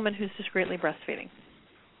than a woman who's just greatly breastfeeding.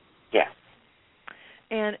 Yeah.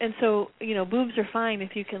 And so, boobs are fine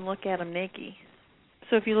if you can look at them naked.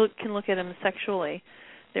 So if you can look at them sexually,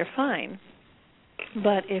 they're fine.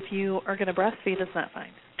 But if you are going to breastfeed, it's not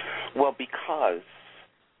fine. Well, because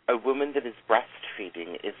a woman that is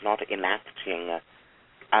breastfeeding is not enacting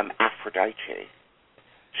Aphrodite.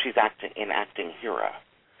 She's enacting Hera.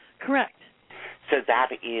 Correct. So that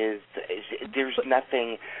is, there's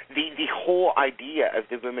nothing, the whole idea of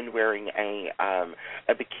the woman wearing a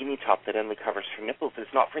bikini top that only covers her nipples is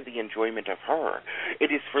not for the enjoyment of her.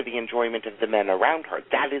 It is for the enjoyment of the men around her.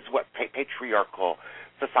 That is what patriarchal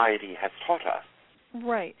society has taught us.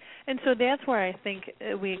 Right. And so that's where I think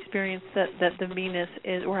we experience that the Venus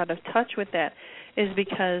we're out of touch with that, is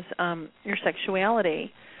because your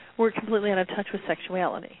sexuality, we're completely out of touch with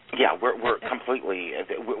sexuality. Yeah, we're completely,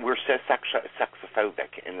 we're so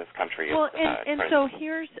sexophobic in this country. Well, and so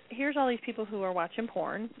here's all these people who are watching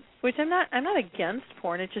porn, which I'm not against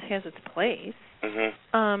porn. It just has its place.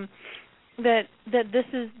 Mm-hmm.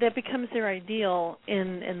 That becomes their ideal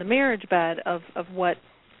in the marriage bed of what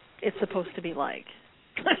it's supposed to be like.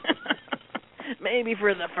 Maybe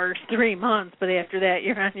for the first 3 months, but after that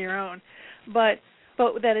you're on your own. But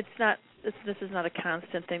that it's not. This is not a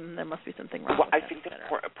constant thing. There must be something wrong. Well, with I think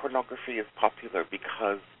that pornography is popular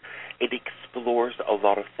because it explores a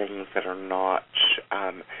lot of things that are not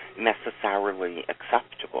necessarily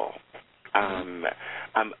acceptable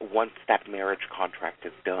once that marriage contract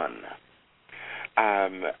is done.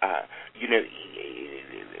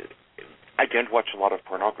 I don't watch a lot of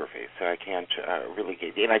pornography, so I can't really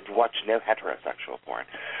get... And I watch no heterosexual porn.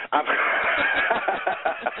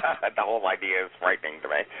 The whole idea is frightening to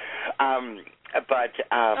me.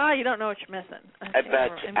 you don't know what you're missing.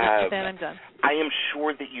 I'm done. I am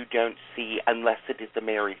sure that you don't see, unless it is a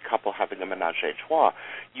married couple having a menage a trois,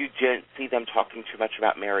 you don't see them talking too much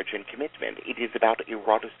about marriage and commitment. It is about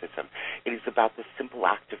eroticism. It is about the simple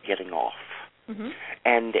act of getting off. Mm-hmm.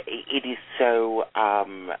 And it is so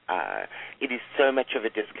much of a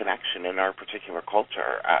disconnection in our particular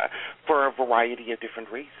culture for a variety of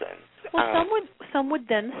different reasons. Well, some would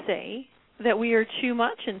then say that we are too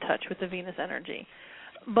much in touch with the Venus energy.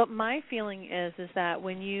 But my feeling is that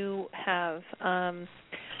when you have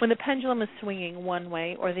when the pendulum is swinging one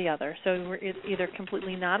way or the other, so we're either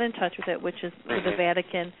completely not in touch with it, which is with the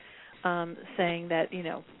Vatican saying that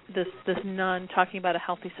this nun talking about a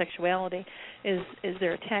healthy sexuality is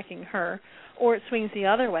they're attacking her, or it swings the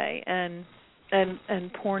other way and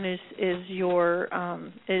porn is your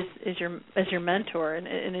mentor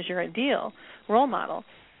and is your ideal role model.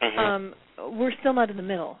 We're still not in the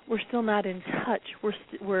middle. We're still not in touch.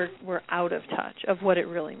 We're out of touch of what it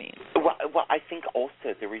really means. Well, I think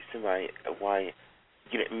also the reason why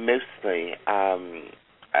mostly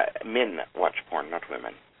men watch porn, not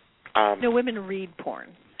women. No, women read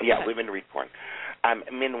porn. Yeah, okay. Women read porn.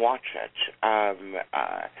 Men watch it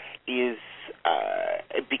is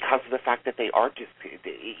because of the fact that they are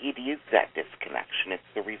it is that disconnection. It's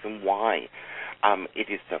the reason why it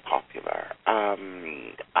is so popular.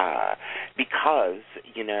 Because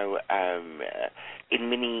in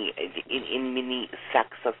many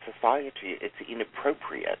sects of society, it's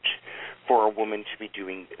inappropriate for a woman to be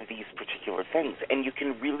doing these particular things, and you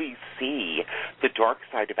can really see the dark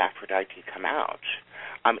side of Aphrodite come out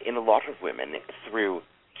in a lot of women through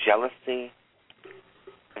jealousy,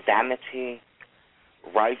 vanity,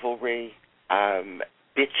 rivalry,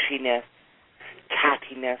 bitchiness,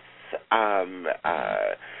 cattiness.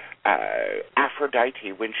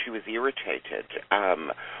 Aphrodite, when she was irritated,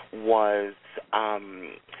 was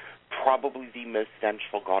probably the most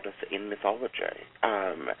vengeful goddess in mythology.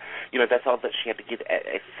 That's all that she had to give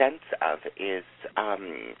a sense of is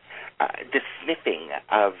the sniffing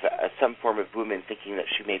of some form of woman thinking that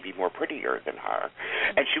she may be more prettier than her,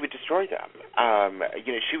 and she would destroy them.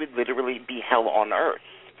 She would literally be hell on earth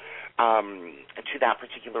to that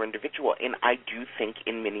particular individual. And I do think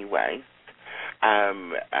in many ways,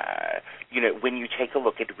 when you take a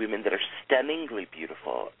look at women that are stunningly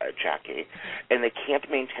beautiful, Jackie, and they can't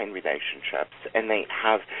maintain relationships, and they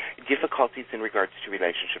have difficulties in regards to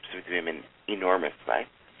relationships with women enormously,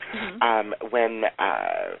 when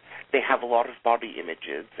they have a lot of body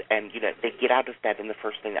images, and they get out of bed, and the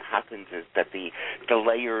first thing that happens is that the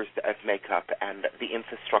layers of makeup and the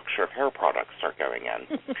infrastructure of hair products start going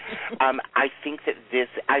in. I think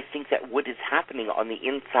that what is happening on the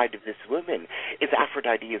inside of this woman is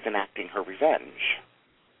Aphrodite is enacting her revenge.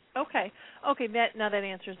 Okay. Now that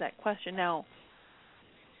answers that question. Now,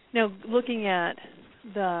 looking at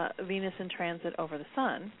the Venus in transit over the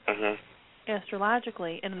Sun,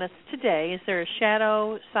 astrologically, and that's today, is there a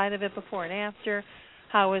shadow side of it before and after?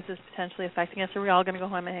 How is this potentially affecting us? Are we all going to go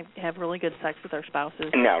home and have really good sex with our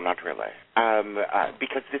spouses? No, not really.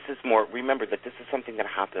 Because this is more, remember that this is something that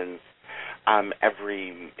happens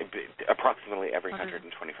approximately every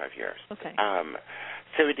 125 years. Okay.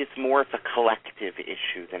 So it is more of a collective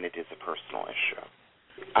issue than it is a personal issue.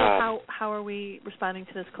 So how are we responding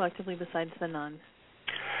to this collectively besides the nun?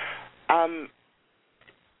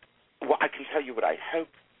 Well, I can tell you what I hope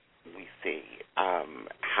we see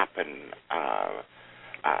happen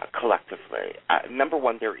collectively. Number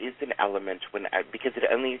one, there is an element because it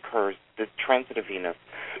only occurs, the transit of Venus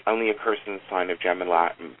only occurs in the sign of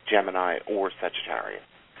Gemini or Sagittarius,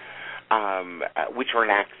 which are in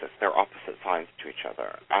axis. They're opposite signs to each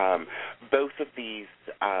other. Both of these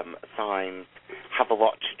signs have a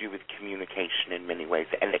lot to do with communication in many ways,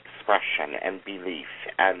 and expression and belief,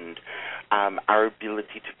 and our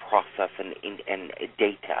ability to process and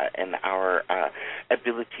data, and our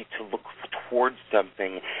ability to look towards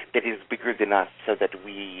something that is bigger than us, so that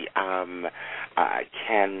we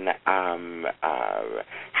can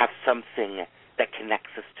have something that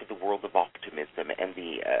connects us to the world of optimism and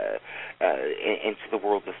into the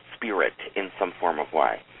world of spirit in some form of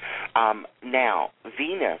way. Now,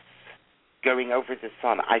 Venus going over the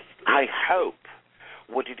Sun, I hope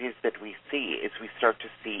what it is that we see is we start to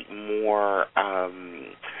see more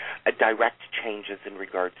direct changes in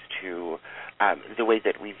regards to the way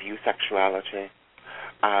that we view sexuality,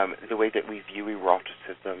 the way that we view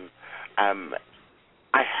eroticism.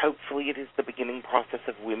 Hopefully it is the beginning process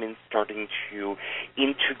of women starting to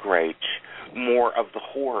integrate more of the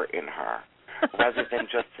whore in her, rather than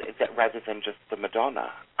just the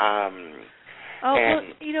Madonna.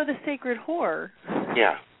 The sacred whore.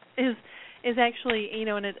 Yeah. Is actually,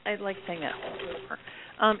 and I like saying that,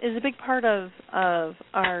 is a big part of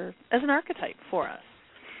our, as an archetype for us,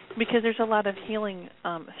 because there's a lot of healing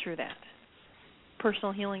through that,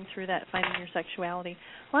 personal healing through that, finding your sexuality,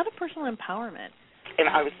 a lot of personal empowerment. And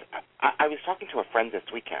I was talking to a friend this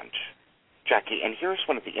weekend, Jackie, and here's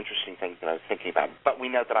one of the interesting things that I was thinking about, but we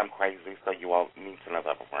know that I'm crazy, so you all need to know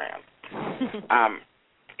that beforehand.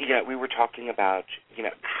 We were talking about,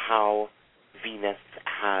 how Venus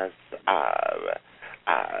has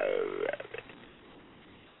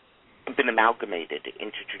been amalgamated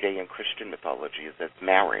into Judean Christian mythologies as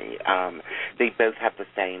Mary. They both have the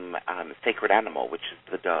same sacred animal, which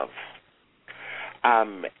is the dove.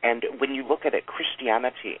 And when you look at it,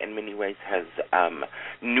 Christianity in many ways has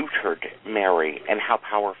neutered Mary and how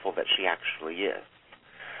powerful that she actually is.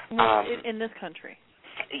 Well, in this country.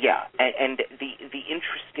 Yeah, and the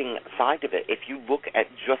interesting side of it, if you look at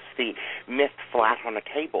just the myth flat on a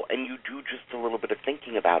table and you do just a little bit of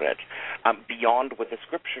thinking about it, beyond what the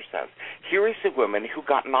scripture says, here is a woman who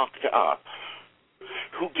got knocked up,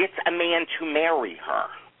 who gets a man to marry her,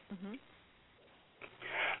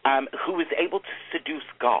 who is able to seduce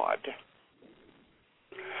God,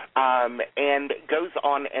 and goes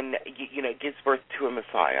on and, gives birth to a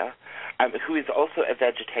Messiah, who is also a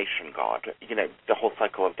vegetation god, the whole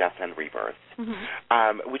cycle of death and rebirth,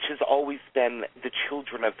 which has always been the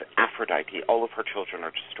children of Aphrodite. All of her children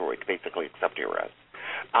are destroyed, basically, except Eros,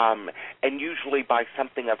 and usually by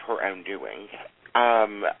something of her own doing.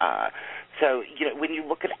 So, when you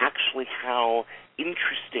look at actually how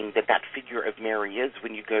interesting that figure of Mary is,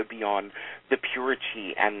 when you go beyond the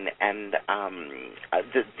purity and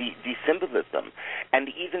the symbolism, and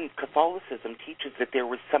even Catholicism teaches that there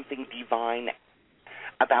was something divine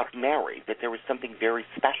about Mary, that there was something very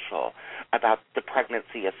special about the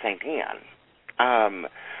pregnancy of Saint Anne.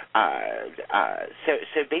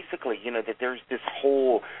 So basically, that there's this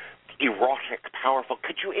whole erotic, powerful.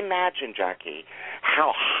 Could you imagine, Jackie,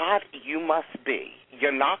 how hot you must be?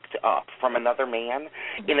 You're knocked up from another man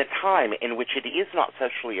in a time in which it is not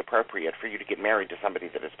socially appropriate for you to get married to somebody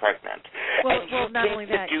that is pregnant. Well, not only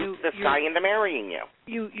that, you the guy into marrying you.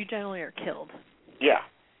 You generally are killed. Yeah.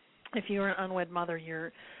 If you're an unwed mother,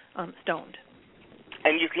 you're stoned.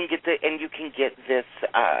 And you can get this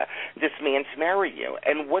man to marry you.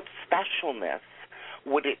 And what specialness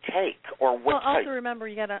would it take, or what? Well, also remember,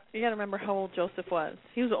 you gotta remember how old Joseph was.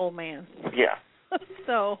 He was an old man. Yeah.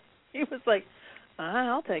 So he was like,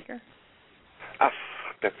 I'll take her.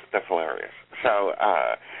 That's hilarious. So,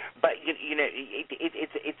 but you know,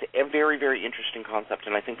 it's a very, very interesting concept,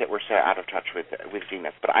 and I think that we're so out of touch with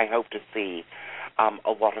Venus. But I hope to see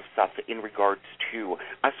a lot of stuff in regards to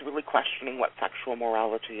us really questioning what sexual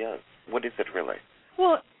morality is. What is it really?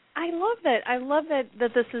 Well, I love that. I love that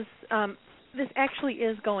this is this actually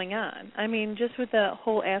is going on. I mean, just with the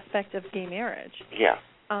whole aspect of gay marriage. Yeah.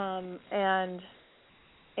 And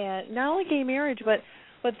not only gay marriage, but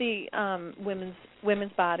the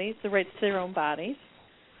women's bodies, the rights to their own bodies,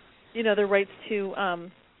 you know, the rights to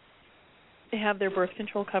have their birth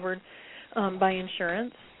control covered by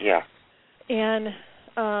insurance. Yeah. And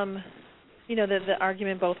you know, the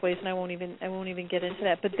argument both ways, and I won't even get into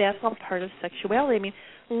that. But that's all part of sexuality. I mean,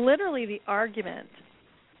 literally the argument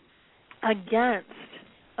against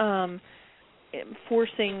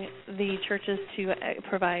forcing the churches to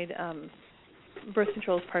provide birth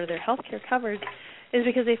control as part of their health care coverage is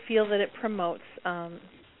because they feel that it promotes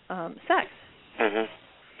sex. Mm-hmm.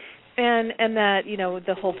 And that, you know,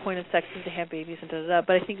 the whole point of sex is to have babies and da-da-da.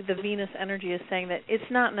 But I think the Venus energy is saying that it's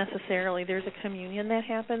not necessarily. There's a communion that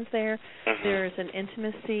happens there. Mm-hmm. There's an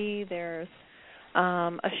intimacy. There's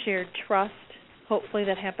a shared trust, hopefully,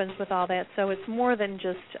 that happens with all that. So it's more than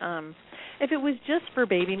just, if it was just for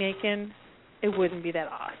baby making, it wouldn't be that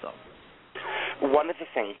awesome. One of the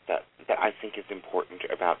things that I think is important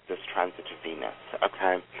about this transit to Venus,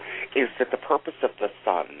 okay, is that the purpose of the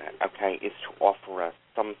sun, okay, is to offer us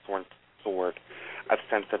some sort of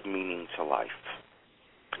sense of meaning to life.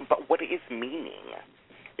 But what is meaning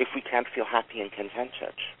if we can't feel happy and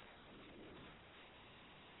contented?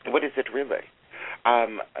 What is it really?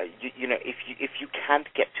 You know, if you can't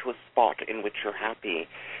get to a spot in which you're happy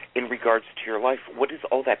in regards to your life, what is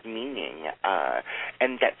all that meaning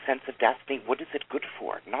and that sense of destiny? What is it good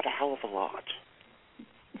for? Not a hell of a lot.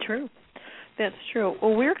 True. That's true.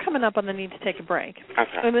 Well, we're coming up on the need to take a break.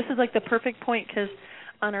 Okay. And this is like the perfect point because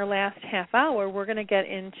on our last half hour, we're going to get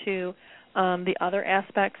into the other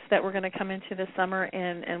aspects that we're going to come into this summer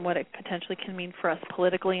and what it potentially can mean for us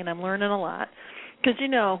politically, and I'm learning a lot. Because, you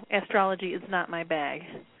know, astrology is not my bag.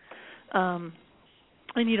 And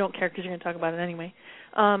you don't care because you're going to talk about it anyway.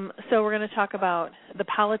 So we're going to talk about the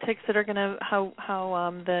politics that are going to, how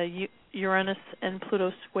the Uranus and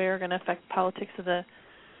Pluto square are going to affect politics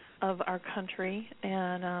of our country.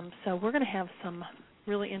 And so we're going to have some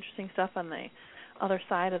really interesting stuff on the other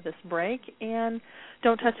side of this break. And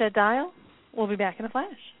don't touch that dial. We'll be back in a flash.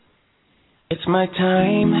 It's my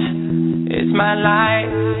time, it's my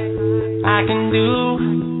life. I can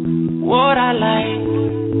do what I like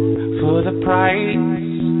for the price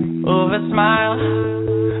of a smile.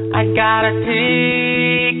 I gotta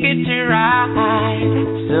take it to ride.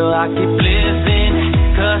 So I keep living,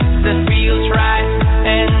 'cause it feels right.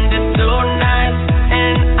 And it's so nice,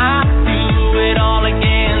 and I do it all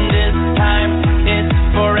again this time. It's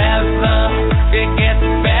forever, it gets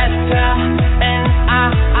better. And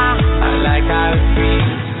I like how it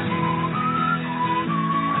feels.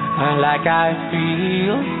 I like how it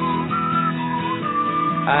feels.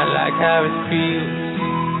 I like how it feels.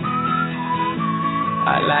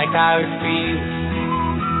 I like how it feels.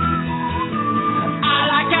 I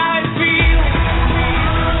like how it feels.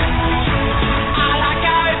 I like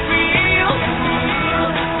how it feels.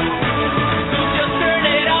 So just turn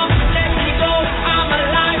it up, let me go. I'm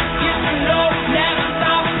alive, yes you know. Never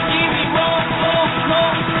stop, give me more.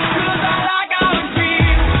 'Cause I like how it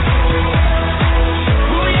feels.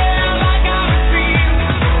 Oh yeah, I like how it feels.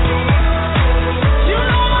 You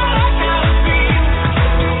know I like how it feels.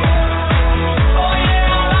 Oh yeah,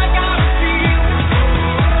 I like how it feels.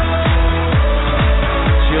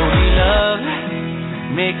 Show me love,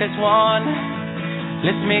 make us one.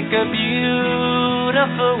 Let's make a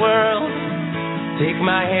beautiful world. Take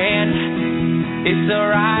my hand, it's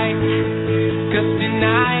alright. 'Cause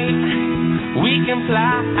tonight we can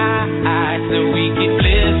fly. So we keep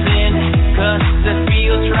living, 'cause it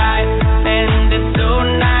feels right. And it's so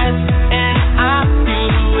nice. And I'll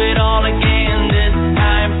do it all again this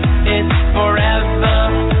time. It's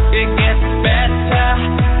forever, it gets better.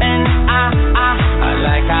 And I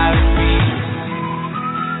like how it feels.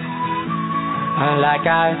 I like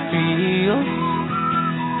how it feels.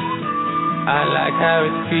 I like how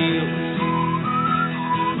it feels.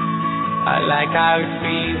 I like how it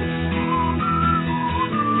feels.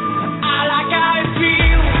 I like how it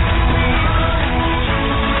feels.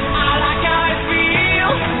 I like how it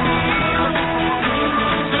feels.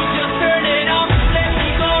 So just turn it up, let me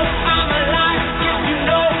go. I'm alive, yes you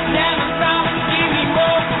know. Never stop, give me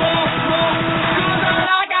more. 'Cause I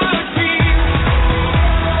like how it feels.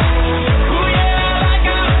 Oh yeah, I like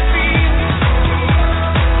how it feels.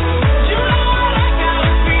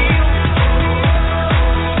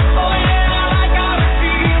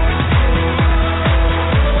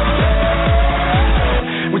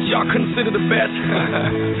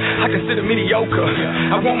 mediocre.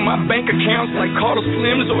 I want my bank accounts like Carter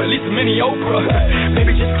Slims or at least a mini Oprah.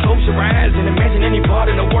 Baby, just close your eyes and imagine any part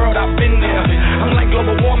in the world I've been there. I'm like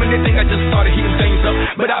global warming, they think I just started heating things up,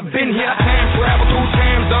 but I've been here. Time travel through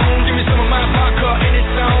time zone. Give me some of my vodka in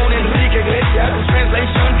its own. Enrique Iglesias,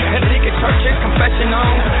 translation. Enrique Church's confession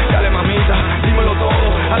on. Dale mamita, dímelo todo.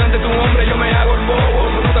 Adelante tu hombre, yo me hago el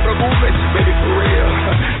bobo. So no te preocupes, baby, for real.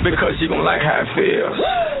 Because you gon' like how it feels.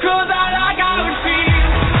 Cause I like how it feels.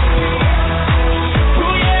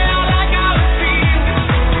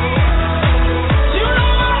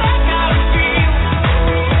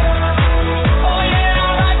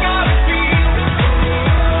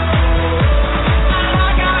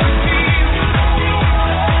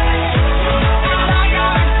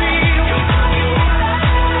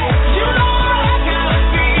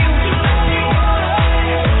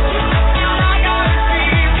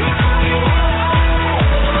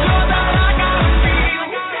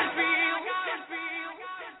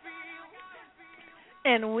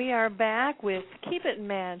 And we are back with Keep It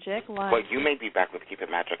Magic live. Well, you may be back with Keep It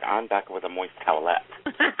Magic. I'm back with a moist towelette.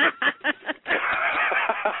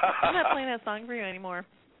 I'm not playing that song for you anymore.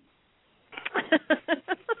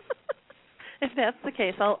 If that's the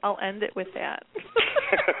case, I'll end it with that.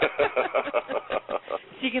 So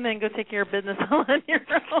you can then go take care of business all on your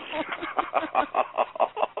own.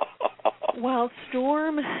 While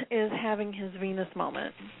Storm is having his Venus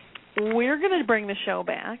moment, we're going to bring the show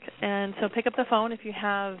back, and so pick up the phone if you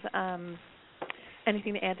have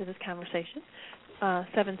anything to add to this conversation,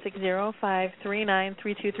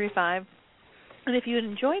 760-539-3235. And if you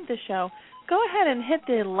enjoyed the show, go ahead and hit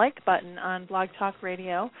the like button on Blog Talk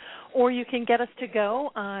Radio, or you can get us to go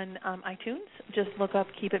on iTunes. Just look up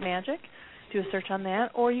Keep It Magic, do a search on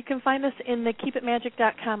that, or you can find us in the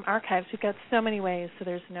keepitmagic.com archives. We've got so many ways, so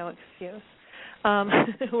there's no excuse.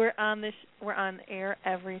 We're on air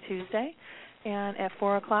every Tuesday, and at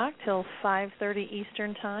 4:00 till 5:30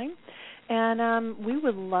 Eastern Time. And we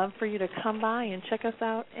would love for you to come by and check us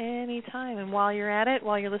out anytime. And while you're at it,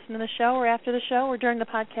 while you're listening to the show or after the show or during the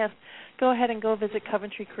podcast, go ahead and go visit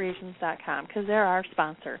CoventryCreations.com because they're our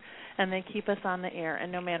sponsor, and they keep us on the air.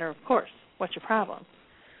 And no matter, of course, what's your problem,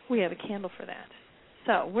 we have a candle for that.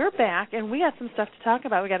 So we're back, and we got some stuff to talk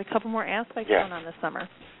about. We got a couple more aspects going on this summer.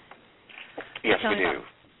 Yes, we do.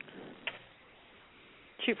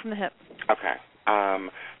 Shoot from the hip. Okay.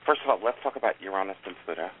 First of all, let's talk about Uranus and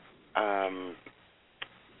Pluto.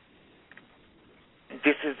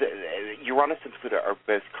 Uranus and Pluto are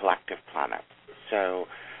both collective planets, so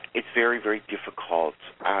it's very, very difficult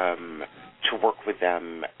to work with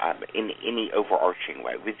them in any overarching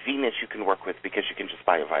way. With Venus, you can work with because you can just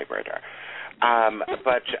buy a vibrator.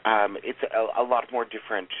 But it's a lot more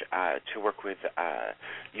different to work with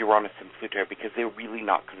Uranus and Pluto because they're really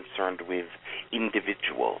not concerned with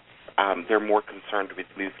individuals. They're more concerned with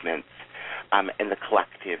movements and the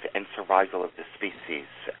collective and survival of the species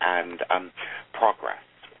and progress.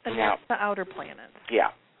 And that's the outer planets.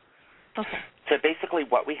 Yeah. Okay. So basically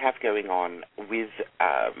what we have going on with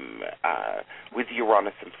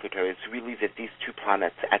Uranus and Pluto is really that these two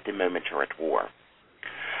planets at the moment are at war.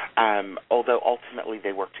 Although ultimately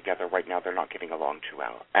they work together, right now they're not getting along too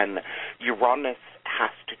well. And Uranus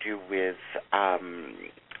has to do with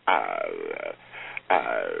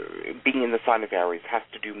being in the sign of Aries, has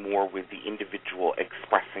to do more with the individual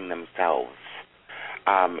expressing themselves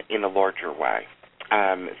in a larger way.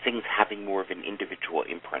 Things having more of an individual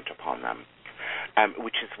imprint upon them,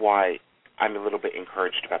 which is why I'm a little bit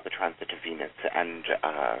encouraged about the transit of Venus and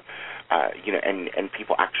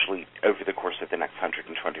people actually over the course of the next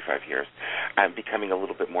 125 years becoming a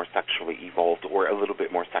little bit more sexually evolved or a little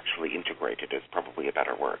bit more sexually integrated is probably a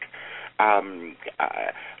better word.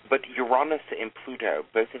 But Uranus and Pluto,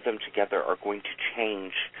 both of them together, are going to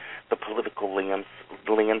change the political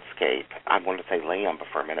landscape. I want to say lamb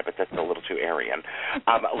for a minute, but that's a little too Aryan.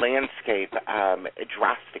 Landscape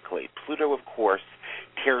drastically. Pluto, of course,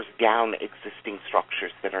 tears down existing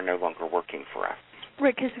structures that are no longer working for us.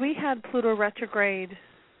 Right, because we had Pluto retrograde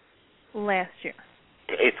last year.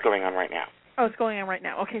 It's going on right now. Oh, it's going on right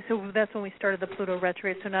now. Okay, so that's when we started the Pluto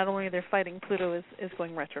retrograde. So not only are they fighting, Pluto is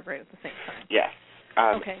going retrograde at the same time. Yes.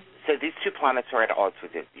 Okay. So these two planets are at odds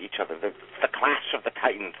with each other. The clash of the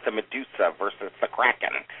Titans, the Medusa versus the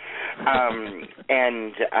Kraken.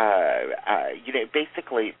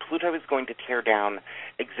 Basically, Pluto is going to tear down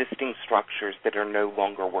existing structures that are no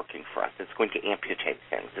longer working for us. It's going to amputate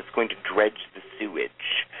things. It's going to dredge the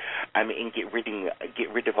sewage and get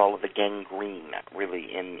rid of all of the gangrene,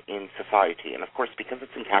 really, in society. And, of course, because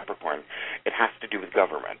it's in Capricorn, it has to do with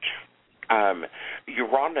government.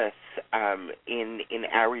 Uranus in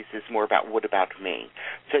Aries is more about what about me.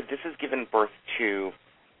 So this has given birth to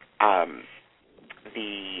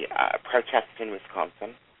the protests in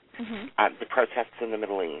Wisconsin, the protests in the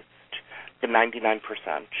Middle East, the 99%.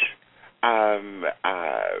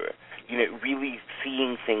 Really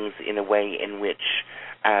seeing things in a way in which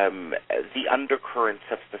the undercurrents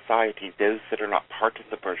of society, those that are not part of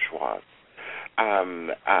the bourgeois, are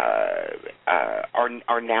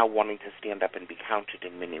now wanting to stand up and be counted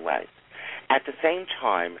in many ways. At the same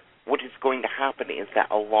time, what is going to happen is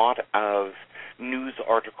that a lot of news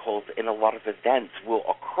articles and a lot of events will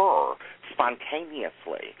occur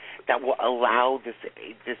spontaneously that will allow this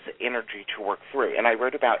energy to work through. And I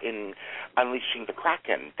wrote about in Unleashing the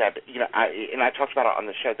Kraken that, I talked about it on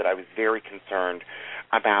the show that I was very concerned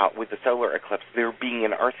about with the solar eclipse there being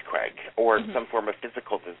an earthquake or some form of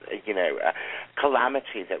physical,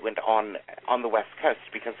 calamity that went on the West Coast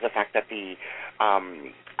because of the fact that the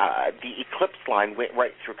eclipse line went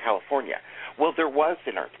right through California. Well, there was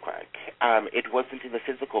an earthquake. It wasn't in the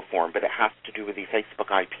physical form, but it has to do with the Facebook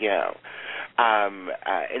IPO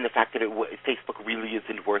and the fact that Facebook really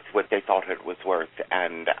isn't worth what they thought it was worth.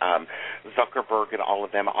 And Zuckerberg and all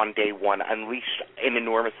of them on day one unleashed an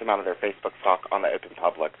enormous amount of their Facebook stock on the open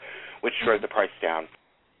public, which drove the price down.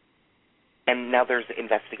 And now there's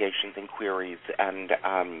investigations and queries and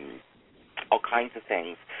all kinds of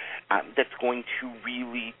things that's going to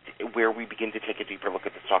really, where we begin to take a deeper look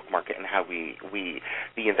at the stock market and how we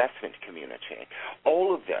the investment community.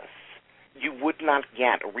 All of this, you would not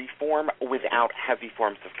get reform without heavy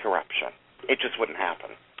forms of corruption. It just wouldn't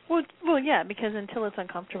happen. Well, yeah, because until it's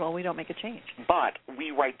uncomfortable, we don't make a change. But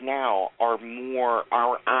we right now our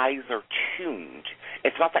eyes are tuned.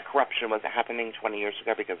 It's not that corruption wasn't happening 20 years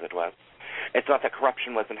ago, because it was. It's not that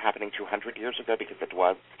corruption wasn't happening 200 years ago, because it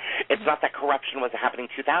was. It's not that corruption wasn't happening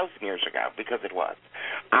 2,000 years ago, because it was.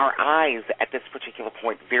 Our eyes at this particular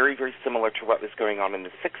point, very, very similar to what was going on in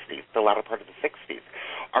the 60s, the latter part of the 60s,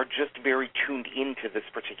 are just very tuned into this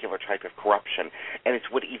particular type of corruption, and it's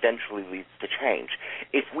what eventually leads to change.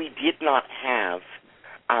 If we did not have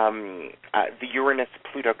the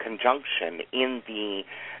Uranus-Pluto conjunction in the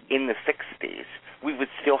 60s, we would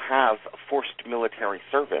still have forced military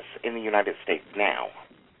service in the United States now.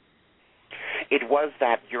 It was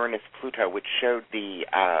that Uranus-Pluto which showed the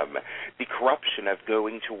corruption of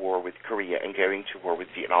going to war with Korea and going to war with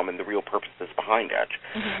Vietnam and the real purposes behind it,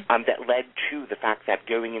 that led to the fact that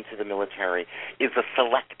going into the military is a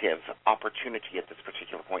selective opportunity at this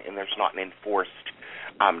particular point, and there's not an enforced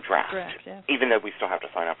draft, even though we still have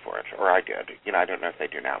to sign up for it, or I did. I don't know if they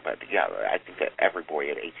do now, but yeah, I think that every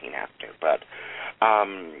boy at 18 has to.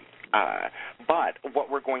 But what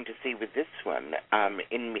we're going to see with this one,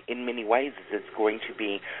 in many ways, is it's going to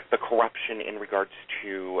be the corruption in regards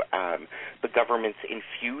to the government's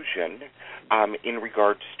infusion, in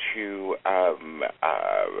regards to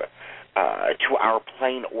our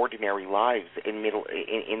plain ordinary lives in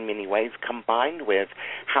many ways, combined with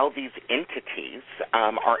how these entities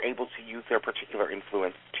are able to use their particular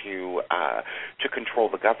influence to control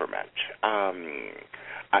the government.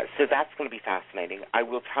 So that's going to be fascinating. I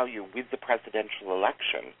will tell you, with the presidential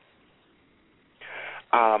election,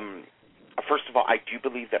 first of all, I do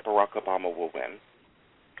believe that Barack Obama will win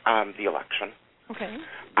the election. Okay.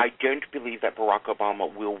 I don't believe that Barack Obama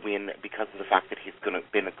will win because of the fact that he's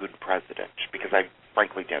been a good president, because I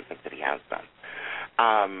frankly don't think that he has been.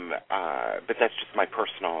 But that's just my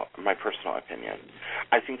personal opinion.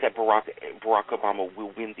 I think that Barack Obama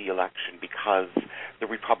will win the election because the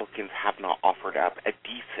Republicans have not offered up a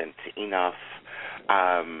decent enough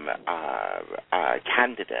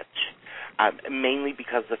candidate, mainly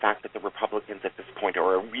because of the fact that the Republicans at this point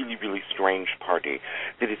are a really, really strange party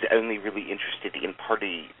that is only really interested in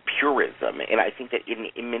party purism. And I think that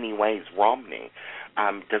in many ways Romney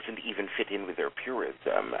doesn't even fit in with their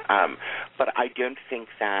purism. But I don't think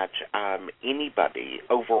that anybody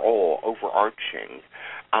overall, overarching,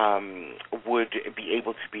 would be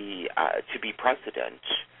able to be president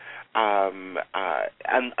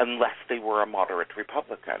unless they were a moderate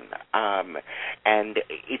Republican. And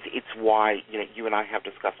it's why you and I have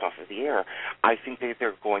discussed off of the air. I think that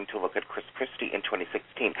they're going to look at Chris Christie in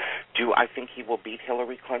 2016. Do I think he will beat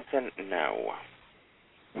Hillary Clinton? No.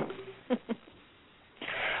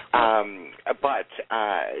 But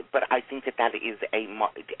I think that is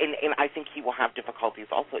and I think he will have difficulties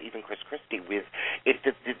also, even Chris Christie, with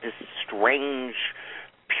this strange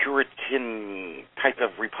type of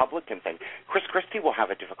Republican thing. Chris Christie will have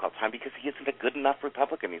a difficult time because he isn't a good enough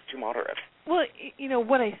Republican. He's too moderate. Well,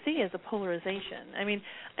 what I see is a polarization. I mean,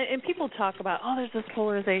 and people talk about, there's this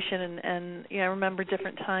polarization, and I remember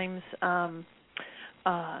different times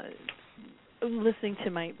listening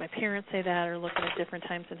to my parents say that, or looking at different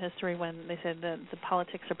times in history when they said the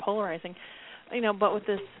politics are polarizing. But with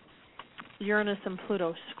this Uranus and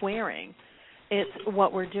Pluto squaring, it's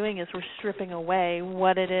what we're doing is we're stripping away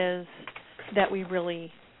what it is that we really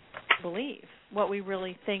believe, what we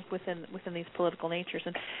really think within these political natures,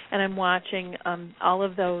 and I'm watching all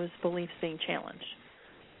of those beliefs being challenged.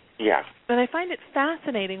 Yeah. But I find it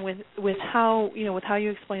fascinating with how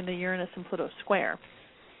you explain the Uranus and Pluto square.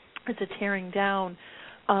 It's a tearing down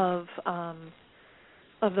of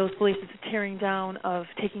those beliefs. It's a tearing down of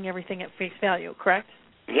taking everything at face value. Correct?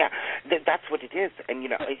 Yeah, that's what it is. And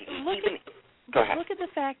go ahead. Look at the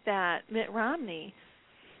fact that Mitt Romney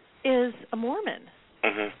is a Mormon.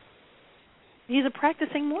 Mm-hmm. He's a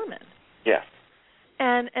practicing Mormon. Yes.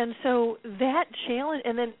 And so that challenge,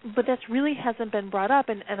 but that's really hasn't been brought up,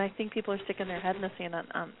 and I think people are sticking their head in the sand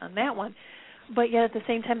on that one. But yet at the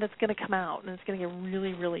same time, that's going to come out, and it's going to get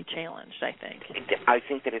really, really challenged, I think. I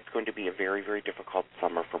think that it's going to be a very, very difficult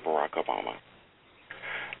summer for Barack Obama.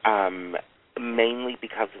 Mainly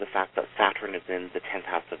because of the fact that Saturn is in the 10th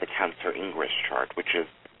house of the Cancer English chart, which is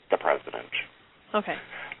the president. Okay.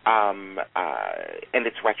 And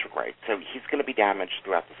it's retrograde, so he's going to be damaged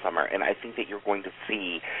throughout the summer, and I think that you're going to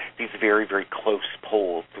see these very, very close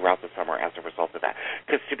polls throughout the summer as a result of that.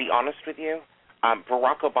 Because to be honest with you,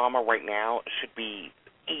 Barack Obama right now should be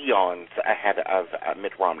eons ahead of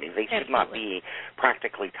Mitt Romney. They should not be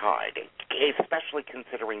practically tied, especially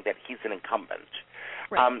considering that he's an incumbent.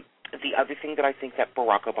 Right. The other thing that I think that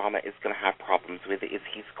Barack Obama is going to have problems with is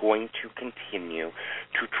he's going to continue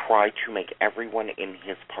to try to make everyone in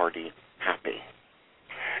his party happy.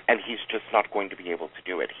 And he's just not going to be able to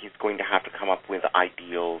do it. He's going to have to come up with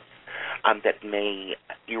ideals that may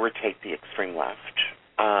irritate the extreme left.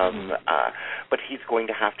 But he's going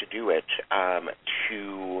to have to do it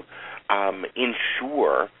to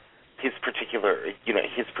ensure his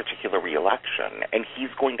particular reelection, and he's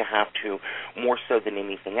going to have to more so than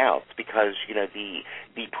anything else, because the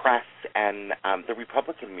press and the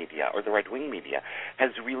Republican media or the right-wing media has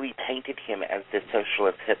really painted him as this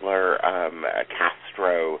socialist Hitler,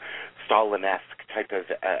 Castro, Stalin-esque type of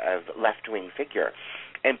left-wing figure,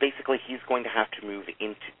 and basically he's going to have to move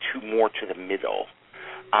more to the middle.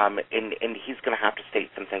 And he's going to have to state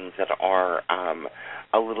some things that are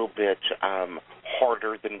a little bit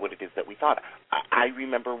harder than what it is that we thought. I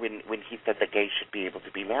remember when he said that gays should be able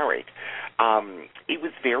to be married. It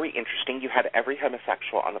was very interesting. You had every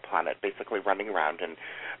homosexual on the planet basically running around and,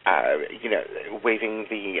 waving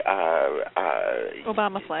the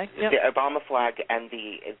Obama flag. Yep. The Obama flag and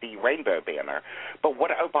the rainbow banner. But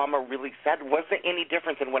what Obama really said wasn't any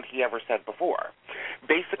different than what he ever said before.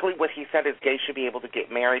 Basically, what he said is gays should be able to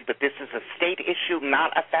get married, but this is a state issue,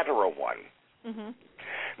 not a federal one. Mm-hmm.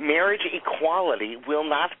 Marriage equality will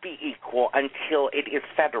not be equal until it is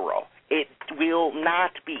federal. It will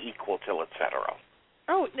not be equal till it's federal.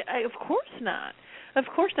 Oh, of course not. Of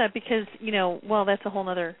course not, because, that's a whole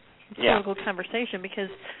other political conversation, because,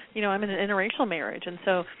 I'm in an interracial marriage, and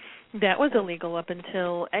so that was illegal up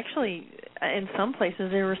until, actually, in some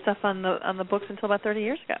places, there was stuff on the books until about 30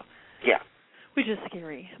 years ago. Yeah. Which is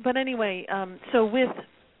scary. But anyway, so with...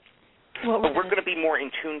 But we're going to be more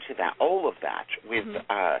in tune to that, all of that, with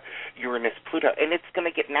Uranus, Pluto, and it's going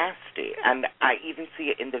to get nasty. And I even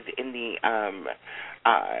see it in the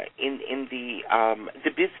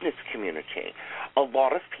business community. A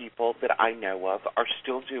lot of people that I know of are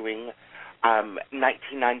still doing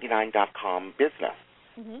 1999.com business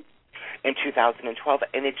in 2012,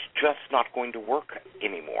 and it's just not going to work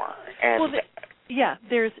anymore. And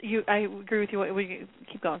I agree with you. We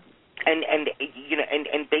keep going. And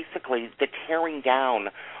basically the tearing down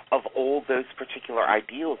of all those particular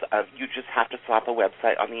ideals of you just have to slap a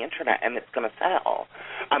website on the internet and it's going to sell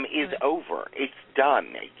is over. It's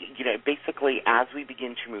done. Basically as we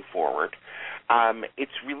begin to move forward,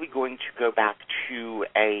 it's really going to go back to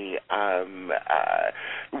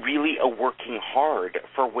really a working hard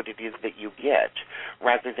for what it is that you get,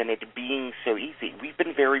 rather than it being so easy. We've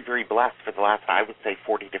been very, very blessed for the last, I would say,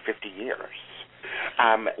 40 to 50 years.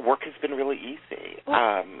 Work has been really easy.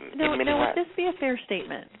 Now, would this be a fair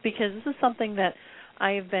statement? Because this is something that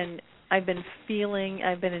I've been feeling,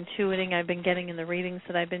 I've been intuiting, I've been getting in the readings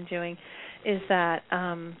that I've been doing, is that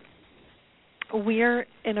we're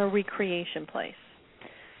in a recreation place.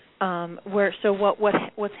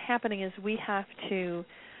 What's happening is we have to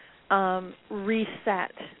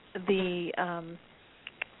reset the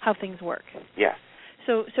how things work. Yes.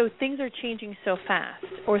 So things are changing so fast,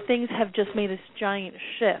 or things have just made this giant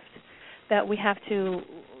shift that we have to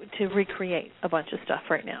recreate a bunch of stuff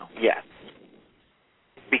right now. Yes.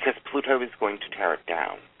 Because Pluto is going to tear it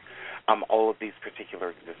down, all of these particular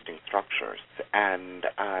existing structures. And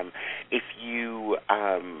if you,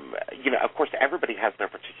 of course, everybody has their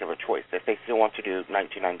particular choice. If they still want to do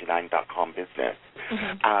 1999.com business,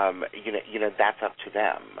 that's up to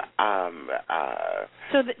them.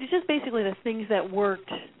 So it's just basically the things that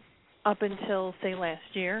worked up until, say, last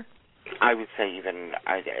year? I would say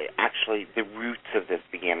actually, the roots of this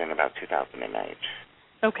began in about 2008.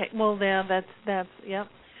 Okay, well, that's yep.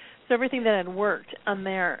 So everything that had worked on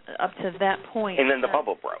there up to that point. And then the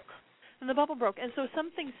bubble broke. And the bubble broke. And so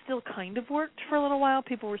some things still kind of worked for a little while.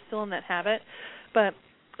 People were still in that habit, but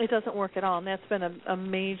it doesn't work at all. And that's been a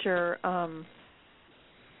major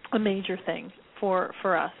thing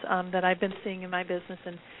for us that I've been seeing in my business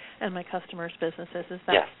and my customers' businesses is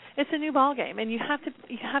that it's a new ball game, and you have to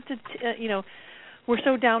we're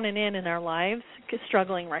so down and in our lives,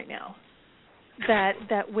 struggling right now.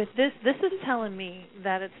 That with this is telling me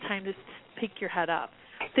that it's time to pick your head up.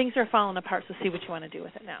 Things are falling apart, so see what you want to do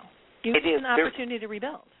with it now. It's an opportunity to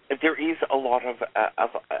rebuild. There is a lot of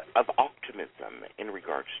optimism in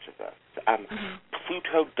regards to this.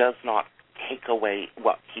 Pluto does not take away,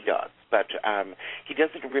 well, he does, but he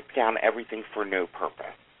doesn't rip down everything for no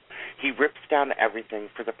purpose. He rips down everything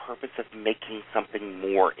for the purpose of making something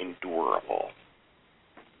more endurable.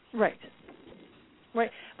 Right.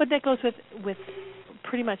 But that goes with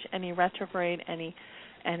pretty much any retrograde, any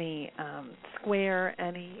square,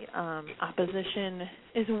 any opposition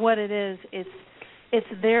is what it is. It's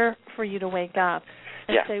there for you to wake up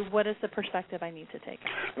and say, what is the perspective I need to take?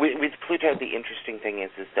 With Pluto, the interesting thing is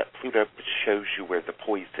that Pluto shows you where the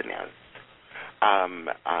poison is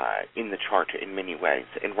in the chart in many ways.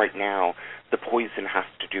 And right now, the poison has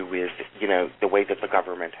to do with, the way that the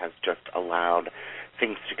government has just allowed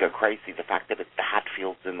things to go crazy, the fact that it's the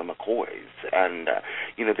Hatfields and the McCoys, and,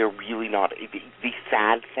 they're really not, the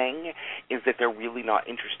sad thing is that they're really not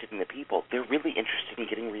interested in the people. They're really interested in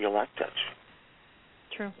getting reelected.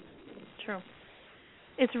 True.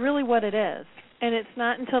 It's really what it is. And it's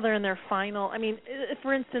not until they're in their final,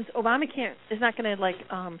 for instance, Obamacare is not going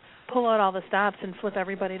to, pull out all the stops and flip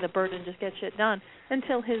everybody the bird and just get shit done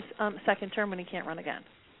until his second term when he can't run again.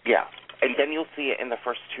 Yeah, and then you'll see it in the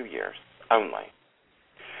first 2 years only.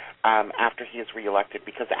 After he is reelected,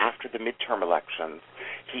 because after the midterm elections,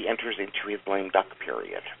 he enters into his lame duck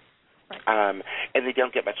period. Right. And they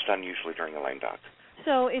don't get much done usually during a lame duck.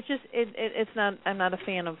 So it's just, it's not, I'm not a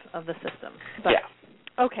fan of the system. But,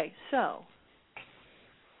 okay, so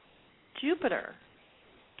Jupiter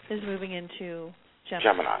is moving into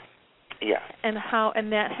Gemini. Yeah. And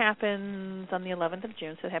that happens on the 11th of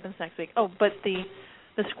June, so it happens next week. Oh, but the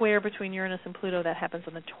square between Uranus and Pluto, that happens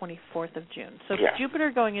on the 24th of June. So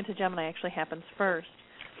Jupiter going into Gemini actually happens first.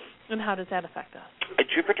 And how does that affect us?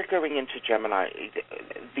 Jupiter going into Gemini,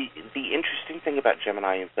 the interesting thing about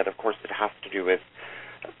Gemini is that, of course, it has to do with,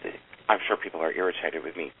 I'm sure people are irritated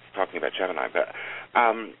with me talking about Gemini, but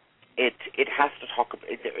it has to talk,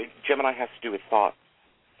 Gemini has to do with thoughts.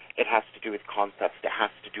 It has to do with concepts. It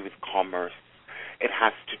has to do with commerce. It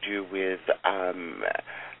has to do with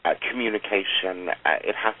communication.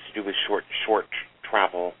 It has to do with short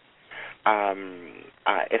travel.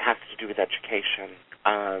 It has to do with education.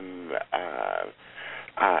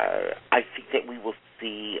 I think that we will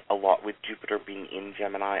see a lot with Jupiter being in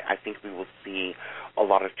Gemini. I think we will see a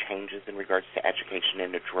lot of changes in regards to education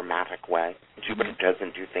in a dramatic way. Jupiter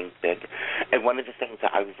doesn't do things big. And one of the things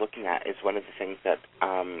that I was looking at is one of the things that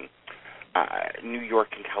New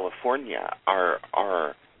York and California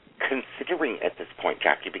are considering at this point,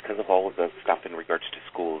 Jackie, because of all of the stuff in regards to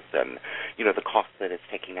schools and, the cost that it's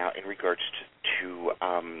taking out in regards to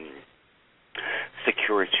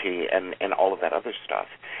security and all of that other stuff,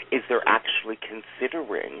 is they're actually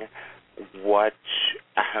considering what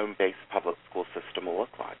a home-based public school system will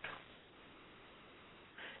look like.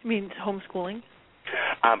 You mean homeschooling?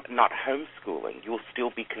 Not homeschooling. You will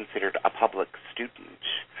still be considered a public student,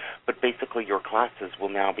 but basically your classes will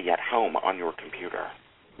now be at home on your computer.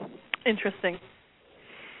 Interesting.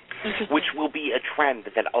 Which will be a trend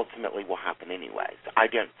that ultimately will happen anyways. I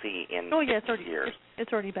don't see in 50 years.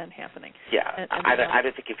 It's already been happening. Yeah. I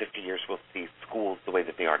don't think in 50 years we'll see schools the way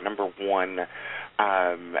that they are. Number one,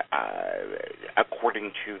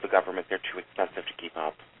 according to the government, they're too expensive to keep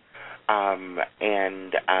up.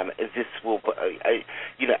 This will,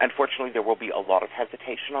 unfortunately there will be a lot of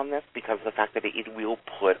hesitation on this because of the fact that it will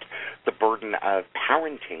put the burden of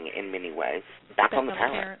parenting in many ways. Back on the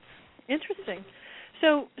parent. Interesting.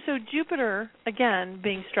 So Jupiter, again,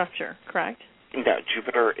 being structure, correct? No,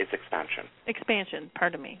 Jupiter is expansion. Expansion,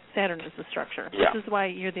 pardon me. Saturn is the structure. Yeah. This is why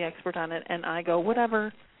you're the expert on it, and I go,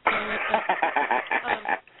 whatever.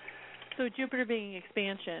 So Jupiter being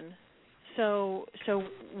expansion, so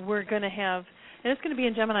we're going to have, and it's going to be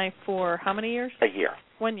in Gemini for how many years? A year.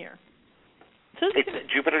 1 year. So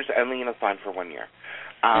Jupiter's only in a sign for 1 year.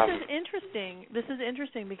 This is interesting. This is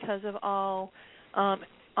interesting because of all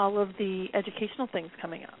of the educational things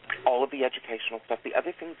coming up. All of the educational stuff. The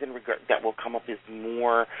other things in regard that will come up is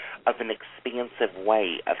more of an expansive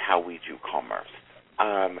way of how we do commerce,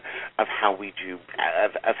 of how we do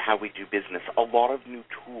business. A lot of new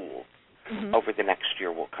tools over the next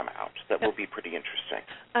year will come out that will be pretty interesting.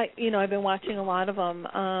 I've been watching a lot of them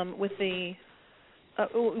with the.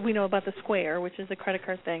 We know about the Square, which is the credit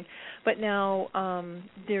card thing, but now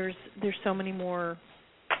there's so many more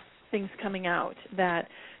things coming out that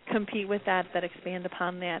compete with that expand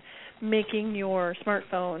upon that, making your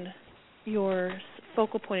smartphone your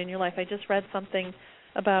focal point in your life. I just read something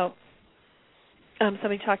about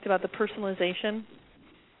somebody talked about the personalization.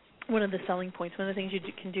 One of the selling points, one of the things you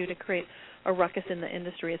can do to create a ruckus in the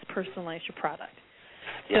industry is personalize your product.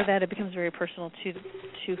 So that it becomes very personal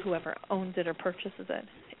to whoever owns it or purchases it.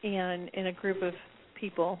 And in a group of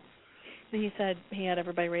people, he said he had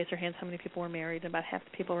everybody raise their hands how many people were married, and about half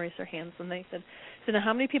the people raised their hands. And they said, so now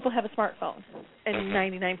how many people have a smartphone? And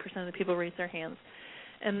 99% of the people raised their hands.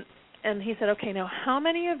 And he said, okay, now how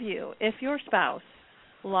many of you, if your spouse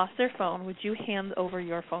lost their phone, would you hand over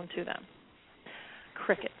your phone to them?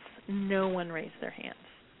 Crickets. No one raised their hands.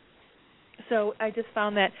 So I just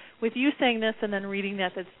found that with you saying this and then reading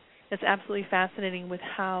that's absolutely fascinating with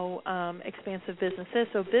how expansive business is.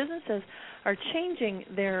 So businesses are changing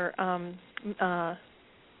their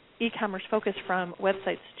e-commerce focus from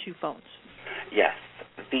websites to phones. Yes.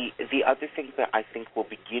 The other thing that I think will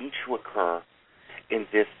begin to occur in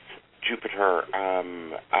this Jupiter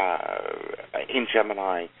in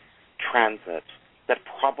Gemini transit that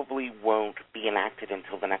probably won't be enacted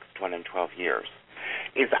until the next one in 12 years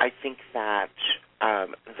is I think that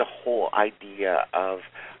the whole idea of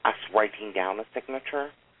us writing down a signature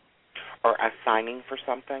or us signing for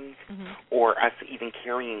something or us even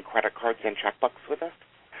carrying credit cards and checkbooks with us,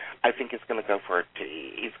 I think it's going to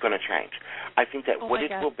it's going to change. I think that what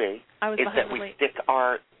it will be is that we stick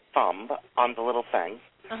our thumb on the little thing,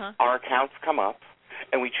 our accounts come up,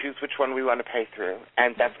 and we choose which one we want to pay through,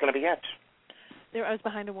 and that's going to be it. I was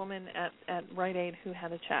behind a woman at Rite Aid who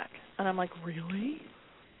had a check, and I'm like, really?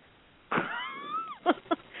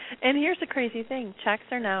 And here's the crazy thing. Checks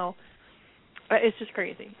are now, it's just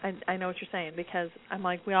crazy. I know what you're saying, because I'm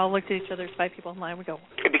like, we all looked at each other, 5 people in line, we go.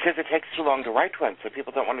 Because it takes too long to write one, so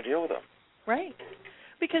people don't want to deal with them. Right.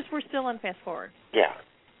 Because we're still on fast forward. Yeah.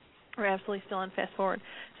 We're absolutely still on fast forward.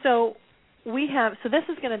 So this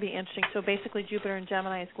is going to be interesting. So basically Jupiter in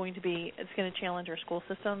Gemini is going to challenge our school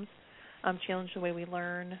systems, challenge the way we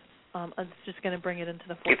learn. It's just going to bring it into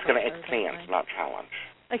the forefront. It's going to expand, not challenge.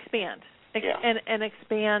 Expand. And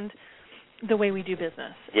expand the way we do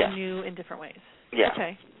business in new and different ways. Yeah.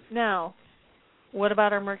 Okay. Now, what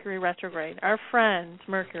about our Mercury retrograde? Our friend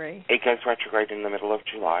Mercury. It goes retrograde in the middle of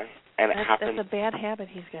July, and it happens. That's a bad habit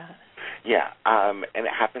he's got. Yeah, and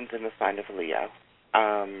it happens in the sign of Leo,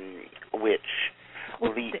 which.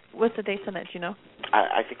 What's the date on that? Do you know?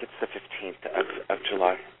 I think it's the 15th of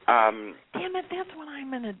July. Damn it! That's when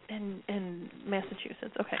I'm in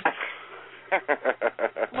Massachusetts. Okay.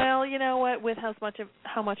 Well, you know what? With how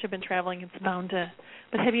much I've been traveling, it's bound to.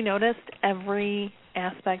 But have you noticed every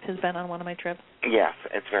aspect has been on one of my trips? Yes,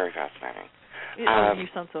 it's very fascinating. You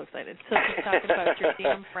sound so excited. So let's talk about your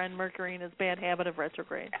damn friend Mercury and his bad habit of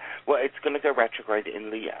retrograde. Well, it's going to go retrograde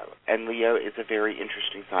in Leo, and Leo is a very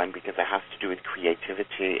interesting sign because it has to do with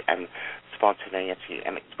creativity and spontaneity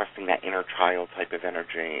and expressing that inner child type of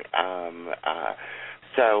energy.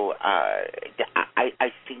 So I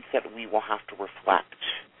think that we will have to reflect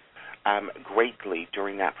greatly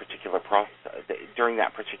during that particular process, during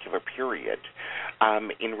that particular period,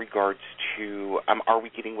 in regards to are we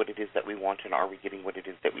getting what it is that we want, and are we getting what it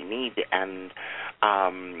is that we need, and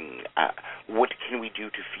what can we do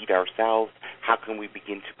to feed ourselves? How can we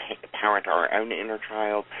begin to parent our own inner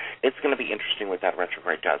child? It's going to be interesting what that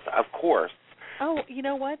retrograde does. Of course. Oh, you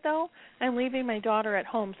know what, though? I'm leaving my daughter at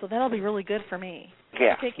home, so that'll be really good for me.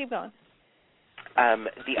 Yeah. Okay, keep going.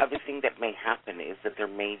 The other thing that may happen is that there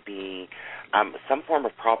may be some form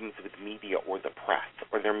of problems with media or the press,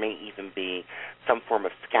 or there may even be some form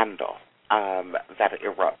of scandal that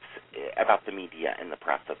erupts about the media and the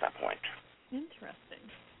press at that point. Interesting.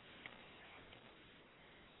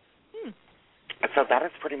 So that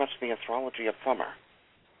is pretty much the astrology of summer.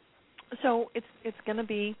 So it's going to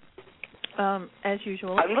be, as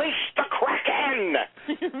usual. Unleash the Kraken!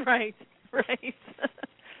 Right.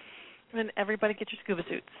 And everybody get your scuba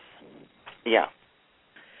suits. Yeah.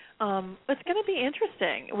 It's going to be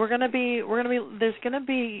interesting. There's going to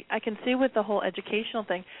be, I can see with the whole educational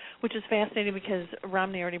thing, which is fascinating because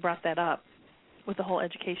Romney already brought that up with the whole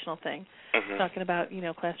educational thing, talking about,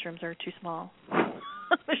 classrooms are too small.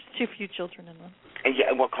 There's too few children in them.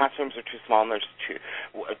 Yeah, well, classrooms are too small and there's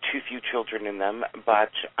too few children in them,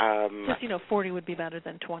 but... Just, 40 would be better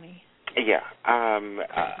than 20. Yeah.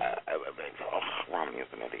 Romney is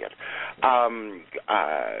an idiot.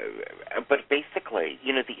 But basically,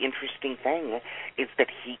 the interesting thing is that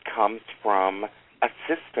he comes from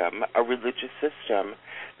a religious system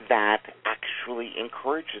that actually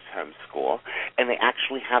encourages homeschool, and they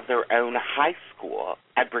actually have their own high school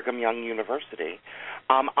at Brigham Young University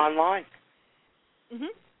online.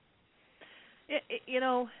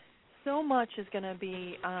 So much is going to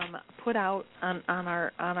be put out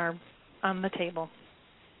on the table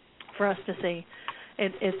for us to see.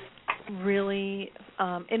 It's really,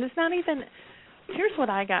 and it's not even. Here's what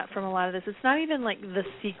I got from a lot of this. It's not even like the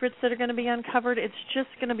secrets that are going to be uncovered. It's just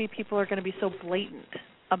going to be people are going to be so blatant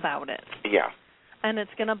about it. Yeah. And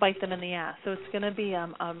it's going to bite them in the ass. So it's going to be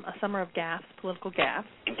a summer of gaffes, political gaffes.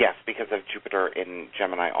 Yes, because of Jupiter in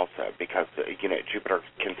Gemini also, because, Jupiter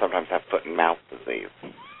can sometimes have foot and mouth disease.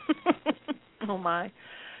 Oh, my.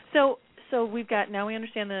 So we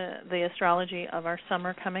understand the astrology of our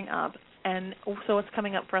summer coming up, and so what's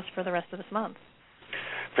coming up for us for the rest of this month?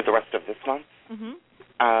 For the rest of this month?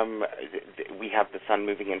 We have the sun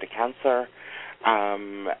moving into Cancer,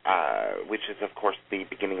 which is, of course, the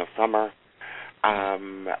beginning of summer.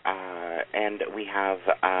 And we have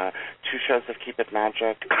 2 shows of Keep It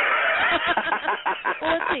Magic.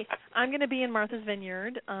 Well, let's see. I'm going to be in Martha's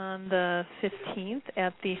Vineyard on the 15th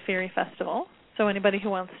at the Fairy Festival. So anybody who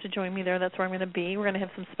wants to join me there, that's where I'm going to be. We're going to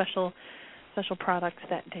have some special products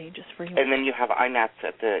that day just for you. And then you have INATS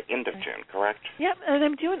at the end of June, correct? Yep, and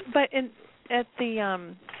I'm doing, at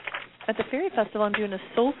the Fairy Festival, I'm doing a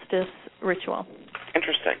solstice ritual.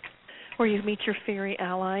 Interesting. Where you meet your fairy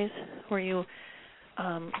allies, where you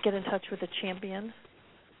get in touch with a champion,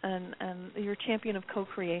 and your champion of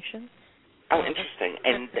co-creation. Oh, interesting.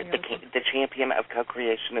 And the champion of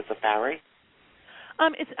co-creation is a fairy?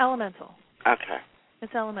 It's elemental. Okay.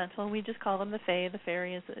 It's elemental. We just call them the Fae. The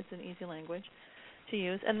fairy is an easy language to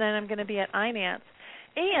use. And then I'm going to be at INATS.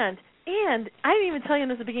 And I didn't even tell you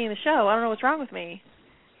this at the beginning of the show. I don't know what's wrong with me.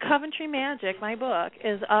 Coventry Magic, my book,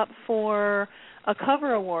 is up for a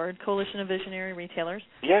cover award, Coalition of Visionary Retailers.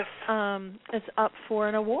 Yes. It's up for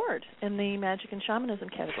an award in the Magic and Shamanism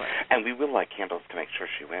category. And we will light candles to make sure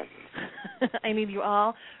she wins. I need you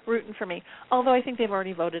all rooting for me. Although I think they've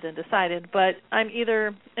already voted and decided, but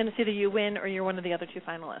it's either you win or you're one of the other 2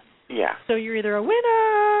 finalists. Yeah. So you're either a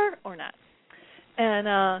winner or not.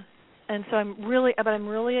 And so I'm really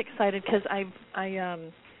excited because I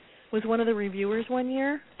was one of the reviewers one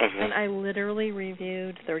year, and I literally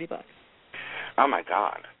reviewed 30 books. Oh, my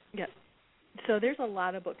God. Yeah. So there's a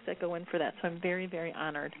lot of books that go in for that, so I'm very, very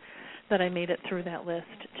honored that I made it through that list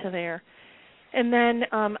to there. And then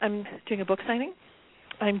I'm doing a book signing.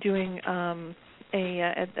 I'm doing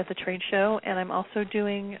at the trade show, and I'm also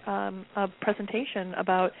doing a presentation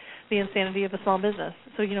about the insanity of a small business.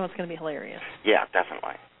 So it's going to be hilarious. Yeah,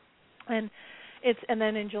 definitely. And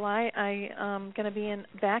then in July I'm going to be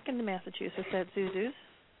back in Massachusetts at Zuzu's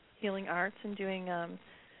Healing Arts and doing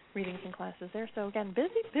readings and classes there. So again,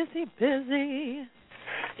 busy.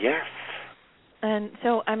 Yes. And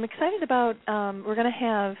so I'm excited about. We're going to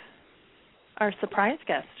have our surprise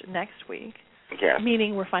guest next week. Yes.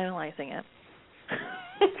 Meaning we're finalizing it.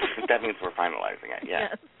 That means we're finalizing it. Yeah.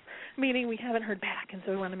 Yes. Meaning we haven't heard back, and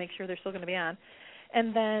so we want to make sure they're still going to be on.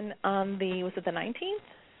 And then on the 19th?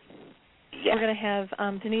 Yeah. We're going to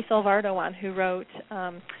have Denise Alvarado on,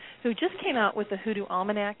 who just came out with the Hoodoo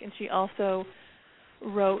Almanac, and she also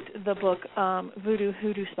wrote the book Voodoo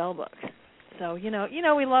Hoodoo Spellbook. So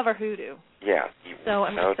we love our hoodoo. Yeah. So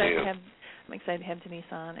I'm excited to have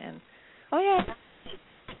Denise on, and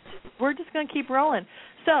we're just going to keep rolling.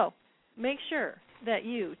 So make sure that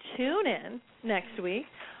you tune in next week.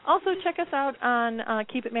 Also check us out on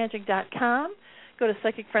keepitmagic.com. Go to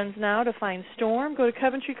Psychic Friends Now to find Storm. Go to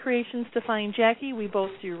Coventry Creations to find Jackie. We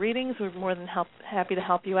both do readings. We're more than happy to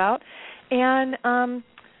help you out. And on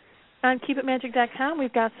keepitmagic.com,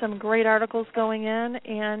 we've got some great articles going in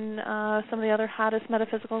and some of the other hottest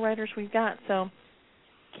metaphysical writers we've got. So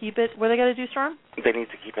keep it. What do they got to do, Storm? They need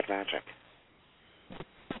to keep it magic.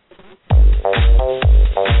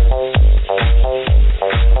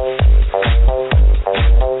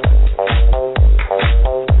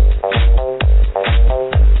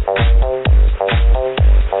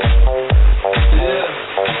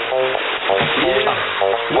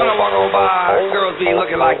 on by, girls be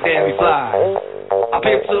looking like Debbie Fly. I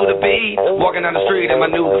pimp to the beat, walking down the street and my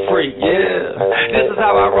news are free, yeah. This is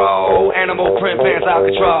how I roll, animal print pants out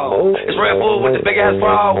control. It's Red Bull with the big ass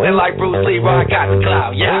bra, and like Bruce Lee, I got the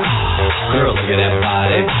clout, yeah. Girl, look at that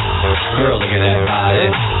body. Girl, look at that body.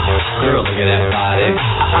 Girl, look at that body.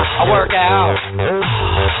 I work out.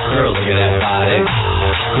 Girl, look at that body.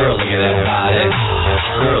 Girl, look at that body.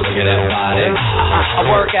 Girl, look at that body. I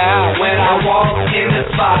work out when I walk in the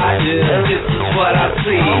spot. This is what I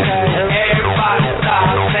see. Everybody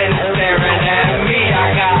stops and staring at me. I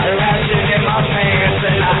got passion in my pants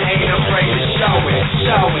and I ain't afraid to show it.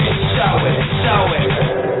 Show it, show it, show it.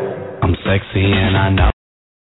 I'm sexy and I know